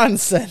by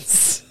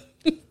Nonsense.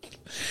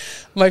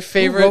 My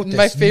favorite. Who wrote this?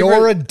 My favorite.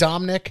 Nora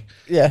Dominic.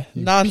 Yeah,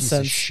 You nonsense. piece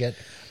of shit.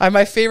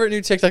 My favorite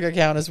new TikTok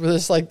account is where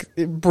this like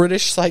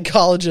British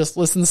psychologist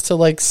listens to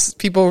like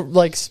people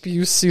like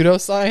spew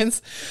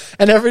pseudoscience,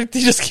 and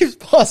he just keeps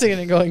pausing it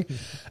and going,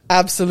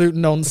 absolute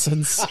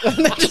nonsense, and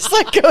it just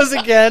like goes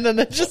again, and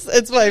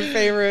it's my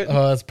favorite.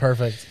 Oh, that's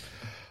perfect.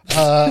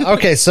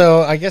 Okay,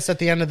 so I guess at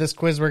the end of this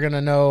quiz, we're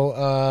gonna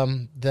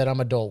know that I'm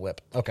a Dole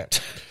Whip. Okay,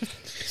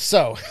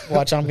 so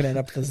watch, I'm gonna end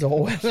up with the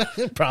Dole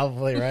Whip,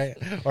 probably right,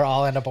 or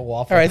I'll end up a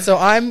waffle. All right, so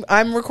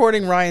I'm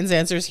recording Ryan's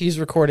answers. He's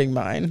recording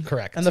mine.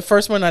 Correct. And the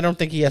first one, I don't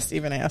think he has to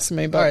even ask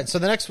me. But all right, so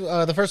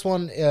the first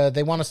one,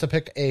 they want us to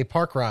pick a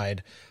park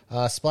ride: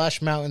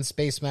 Splash Mountain,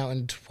 Space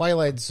Mountain,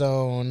 Twilight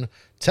Zone,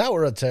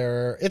 Tower of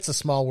Terror, It's a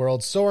Small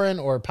World, Soarin',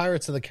 or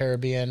Pirates of the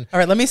Caribbean. All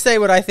right, let me say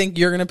what I think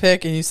you're going to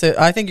pick, and you say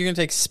I think you're going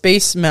to take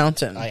Space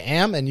Mountain. I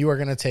am, and you are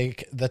going to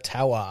take the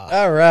Tower.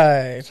 All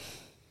right.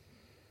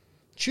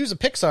 Choose a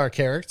Pixar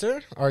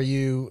character. Are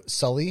you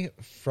Sully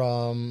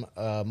from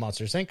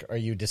Monsters, Inc.? Are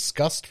you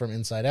Disgust from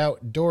Inside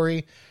Out?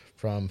 Dory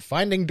from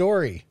Finding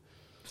Dory?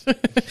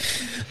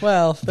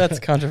 Well, that's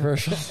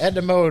controversial.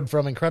 Edna Mode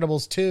from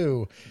Incredibles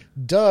 2.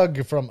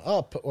 Doug from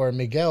Up, or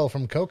Miguel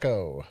from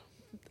Coco?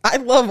 I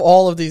love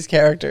all of these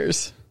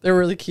characters. They're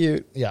really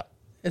cute. Yeah.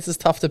 This is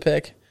tough to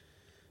pick.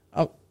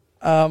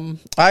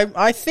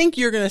 I think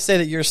you're going to say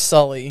that you're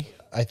Sully.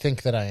 I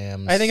think that I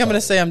am. I think I'm going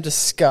to say I'm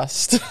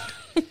Disgust.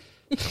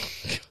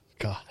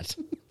 God.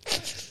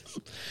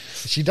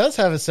 She does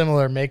have a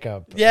similar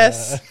makeup.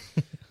 Yes.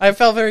 I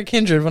felt very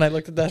kindred when I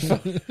looked at that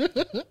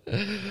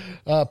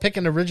photo. Pick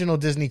an original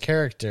Disney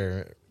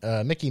character.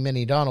 Mickey,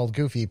 Minnie, Donald,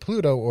 Goofy,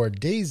 Pluto, or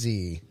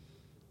Daisy.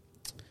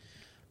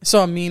 I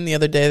saw a meme the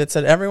other day that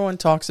said everyone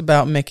talks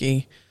about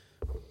Mickey.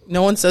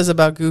 No one says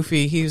about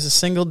Goofy. He was a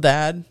single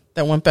dad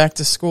that went back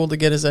to school to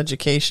get his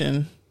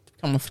education to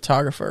become a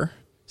photographer.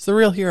 He's the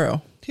real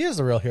hero. He is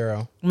the real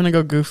hero. I'm going to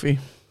go Goofy.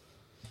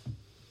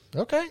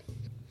 Okay.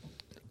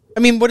 I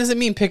mean, what does it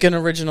mean, pick an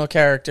original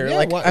character?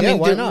 Yeah,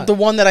 why not? The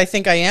one that I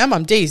think I am,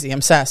 I'm Daisy.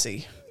 I'm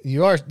sassy.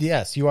 You are,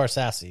 yes, you are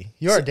sassy.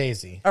 You are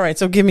Daisy. All right,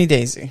 so give me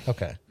Daisy.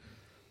 Okay.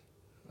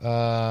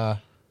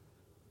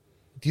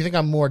 Do you think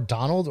I'm more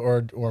Donald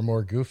or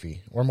more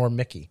Goofy or more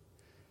Mickey?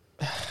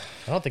 I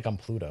don't think I'm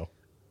Pluto.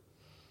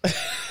 Right?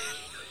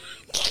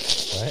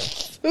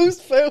 Who is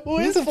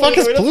the fuck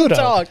is Pluto?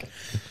 Talk.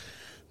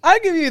 I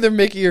give you either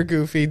Mickey or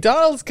Goofy.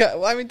 Donald's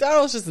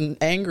just an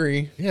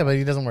angry. Yeah, but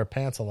he doesn't wear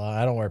pants a lot.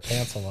 I don't wear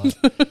pants a lot.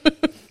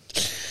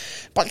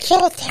 But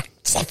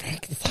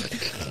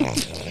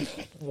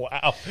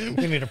wow,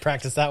 we need to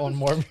practice that one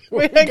more.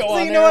 Wait, you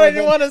know what? I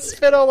didn't want to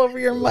spit all over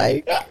your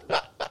mic.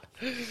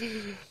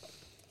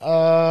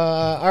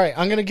 All right,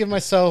 I'm gonna give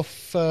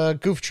myself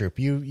Goof Troop.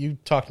 You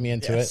talked me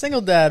into it.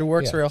 Single dad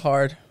works real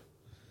hard.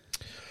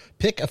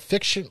 Pick a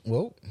fiction.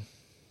 Whoa.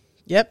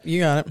 Yep, you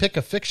got it. Pick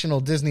a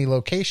fictional Disney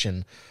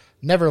location: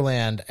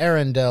 Neverland,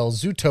 Arendelle,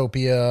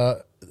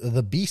 Zootopia,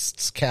 the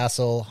Beast's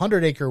Castle,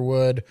 100 Acre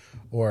Wood,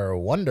 or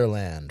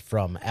Wonderland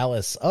from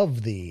Alice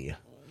of the.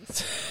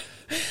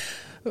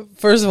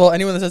 First of all,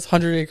 anyone that says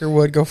 100 Acre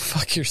Wood, go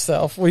fuck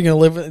yourself. What, are you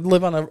gonna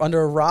live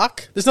under a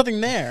rock? There's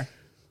nothing there.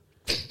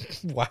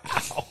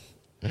 Wow.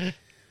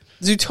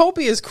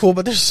 Zootopia is cool,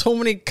 but there's so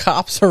many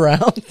cops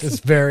around. It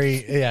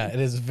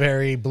is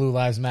very Blue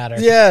Lives Matter.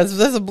 Yeah,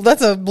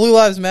 that's a Blue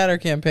Lives Matter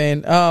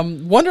campaign.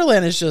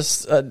 Wonderland is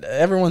just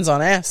everyone's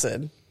on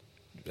acid.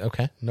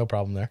 Okay, no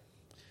problem there.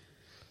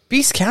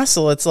 Beast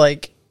Castle, it's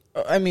like,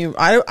 I mean,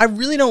 I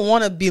really don't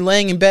want to be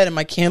laying in bed and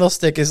my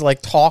candlestick is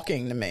like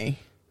talking to me.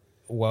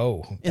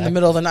 Whoa. In the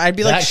middle of the night. I'd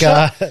be like,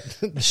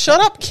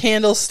 shut up,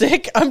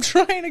 candlestick. I'm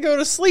trying to go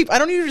to sleep. I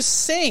don't need you to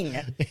sing.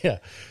 Yeah.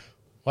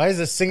 Why is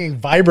this singing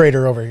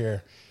vibrator over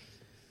here?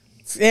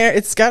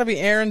 It's got to be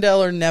Arendelle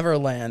or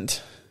Neverland.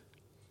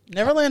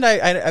 Neverland,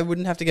 I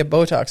wouldn't have to get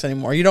Botox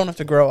anymore. You don't have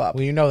to grow up.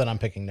 Well, you know that I'm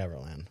picking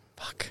Neverland.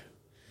 Fuck.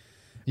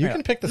 You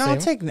can pick the same. No,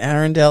 I'll take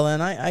Arendelle,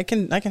 and I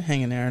can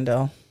hang in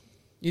Arendelle.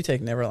 You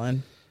take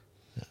Neverland.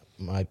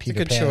 My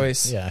Peter It's a good Pan.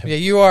 choice. Yeah,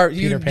 you are.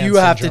 Peter Pan you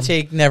have to syndrome.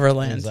 take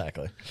Neverland.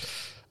 Exactly.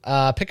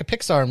 Pick a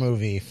Pixar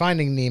movie: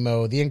 Finding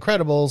Nemo, The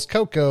Incredibles,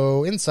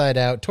 Coco, Inside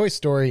Out, Toy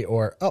Story,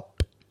 or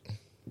Up.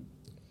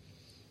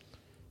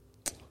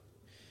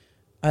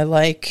 I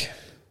like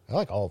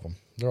all of them.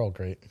 They're all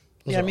great.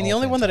 Those I mean, the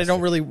only one that I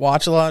don't really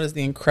watch a lot is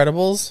The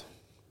Incredibles.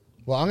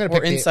 Well, I'm going to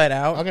pick Inside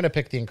Out. I'm going to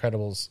pick The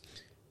Incredibles.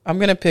 I'm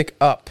going to pick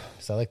Up.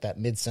 So I like that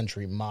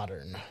mid-century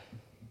modern.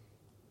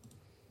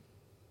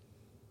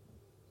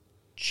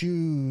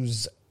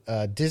 Choose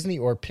a Disney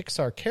or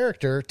Pixar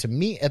character to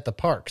meet at the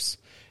parks.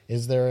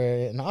 Is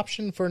there an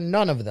option for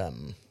none of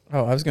them?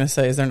 Oh, I was going to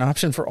say, is there an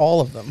option for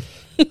all of them?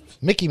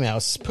 Mickey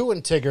Mouse, Pooh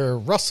and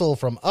Tigger, Russell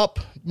from Up,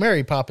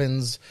 Mary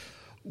Poppins,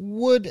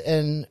 Woody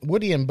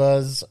and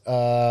Buzz,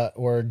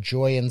 or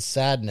Joy and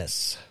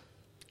Sadness.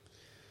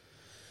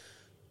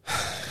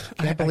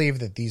 can't believe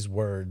that these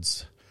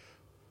words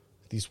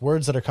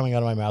that are coming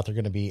out of my mouth are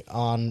going to be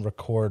on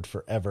record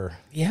forever.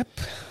 Yep.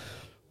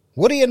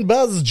 Woody and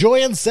Buzz,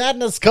 joy and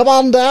sadness, come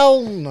on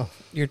down.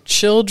 Your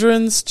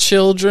children's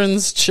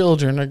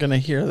children are going to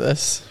hear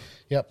this.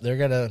 Yep, they're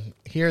going to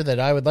hear that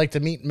I would like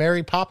to meet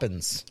Mary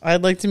Poppins.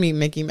 I'd like to meet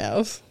Mickey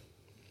Mouse.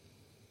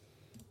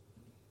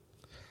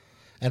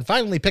 And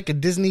finally pick a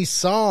Disney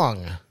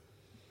song.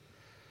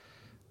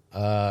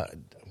 Do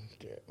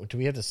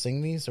we have to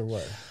sing these or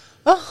what?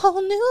 A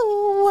whole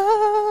new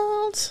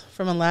world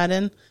from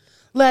Aladdin.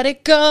 Let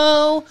it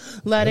go,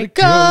 let it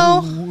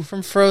go.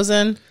 From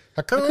Frozen.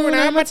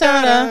 Hakuna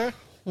Matata.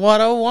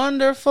 What a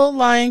wonderful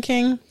Lion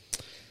King.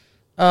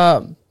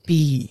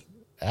 Be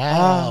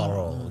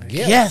our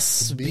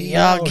guest. Be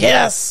our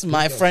guest.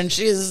 My French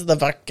is the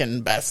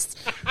fucking best.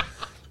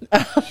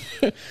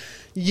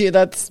 Yeah,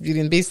 that's Beauty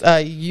and the Beast.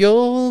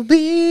 You'll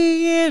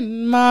be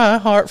in my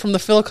heart from the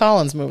Phil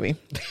Collins movie.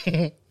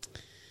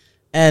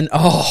 And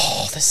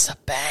this is a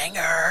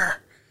banger.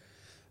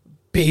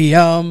 Be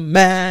a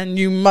man,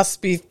 you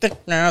must be thick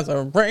as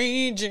a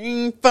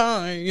raging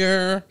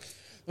fire.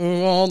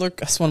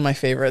 That's one of my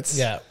favorites.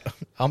 Yeah.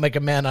 I'll make a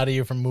man out of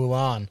you from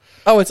Mulan.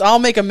 Oh, it's I'll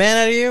make a man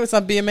out of you? It's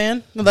not Be a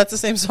Man? No, that's the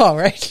same song,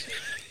 right?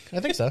 I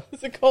think so.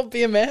 Is it called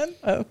Be a Man?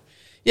 Oh.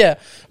 Yeah.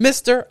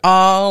 Mr.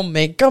 I'll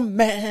make a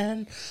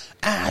man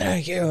out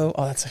of you.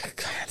 Oh, that's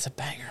a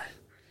banger.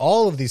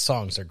 All of these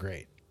songs are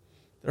great.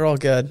 They're all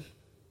good.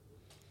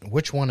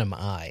 Which one am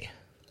I?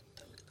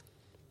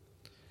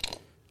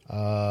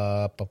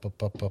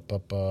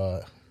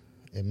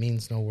 It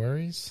means no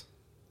worries.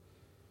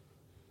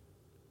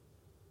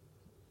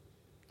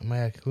 Am I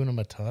Hakuna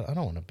Matata? I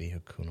don't want to be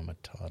Hakuna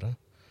Matata.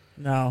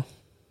 No.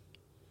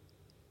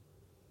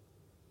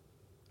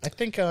 I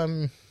think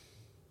I'm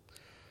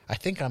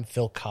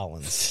Phil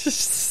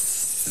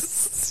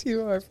Collins.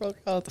 You are Phil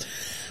Collins.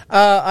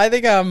 I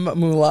think I'm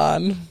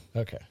Mulan.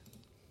 Okay.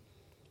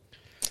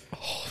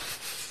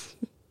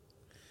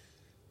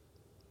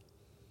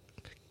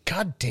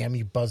 God damn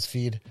you,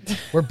 BuzzFeed.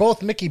 We're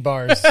both Mickey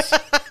bars.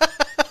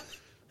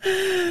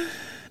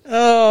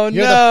 Oh, you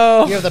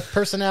no. You have the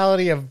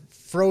personality of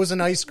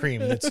frozen ice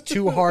cream. It's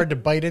too hard to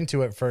bite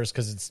into at first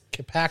because it's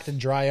packed in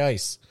dry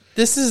ice.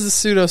 This is the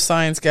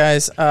pseudoscience,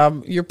 guys.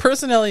 Your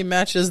personality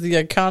matches the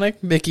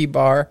iconic Mickey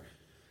bar.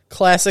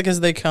 Classic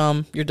as they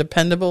come. You're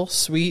dependable,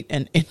 sweet,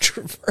 and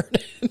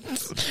introverted. We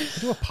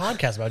do a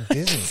podcast about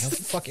Disney. How the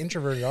fuck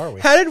introverted are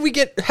we? How did we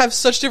have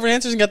such different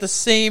answers and got the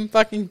same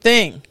fucking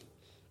thing?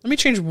 Let me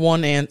change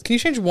one answer. Can you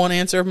change one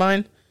answer of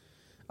mine?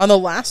 On the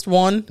last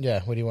one.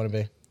 Yeah, what do you want to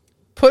be?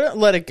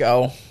 Let it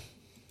go.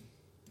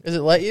 Does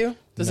it let you?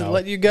 Does it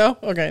let you go?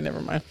 Okay, never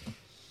mind.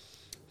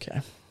 Okay.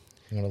 I'm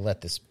going to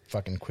let this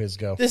fucking quiz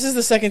go. This is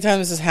the second time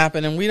this has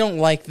happened, and we don't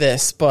like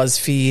this,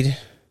 BuzzFeed.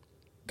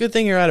 Good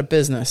thing you're out of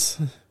business.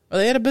 Are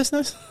they out of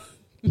business?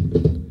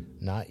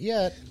 Not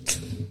yet.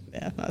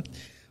 Yeah.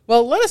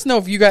 Well, let us know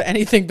if you got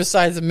anything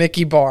besides a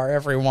Mickey bar,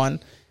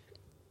 everyone.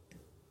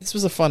 This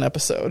was a fun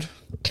episode.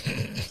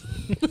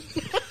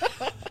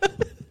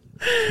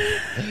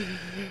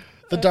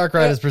 The Dark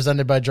Ride is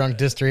presented by Drunk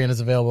Distillery and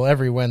is available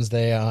every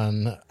Wednesday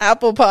on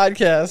Apple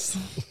Podcasts.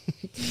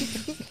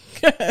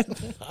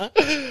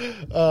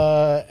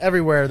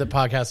 Everywhere the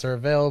podcasts are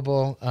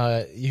available.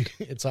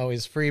 It's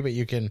always free, but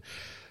you can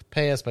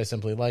pay us by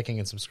simply liking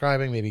and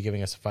subscribing, maybe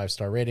giving us a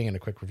 5-star rating and a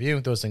quick review.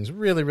 Those things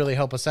really, really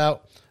help us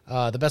out.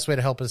 The best way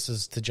to help us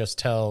is to just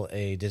tell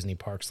a Disney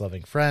Parks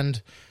loving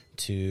friend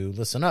to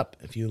listen up.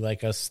 If you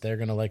like us, they're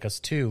going to like us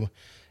too.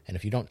 And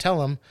if you don't tell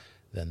them,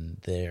 then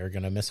they're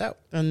going to miss out.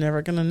 They're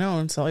never going to know,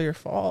 and it's all your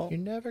fault. You're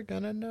never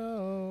going to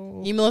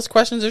know. Email us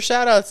questions or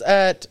shout-outs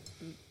at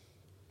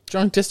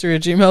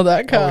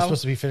drunkdistillery@gmail.com. Oh, we're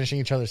supposed to be finishing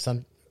each other's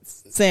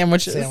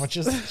sandwiches.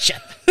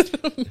 Shit.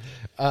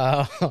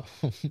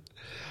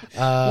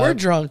 We're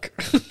drunk.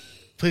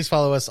 Please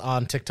follow us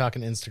on TikTok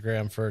and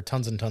Instagram for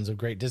tons and tons of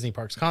great Disney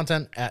Parks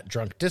content at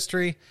Drunk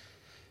Distillery.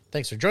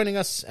 Thanks for joining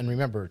us, and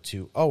remember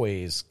to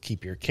always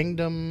keep your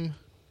kingdom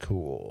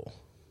cool.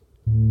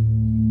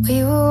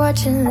 We were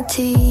watching the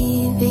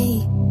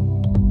TV.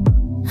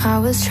 I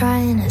was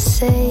trying to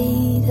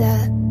say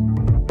that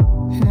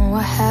no,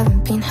 I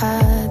haven't been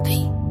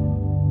happy.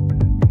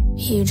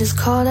 You just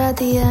called out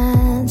the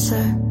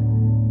answer,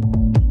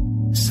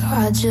 so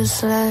I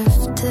just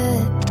left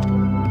it.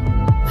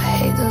 I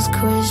hate those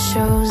quiz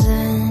shows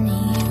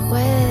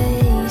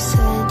anyway. You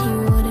said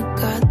you would've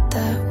got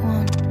that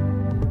one.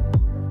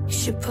 You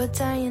should put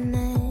down your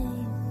name.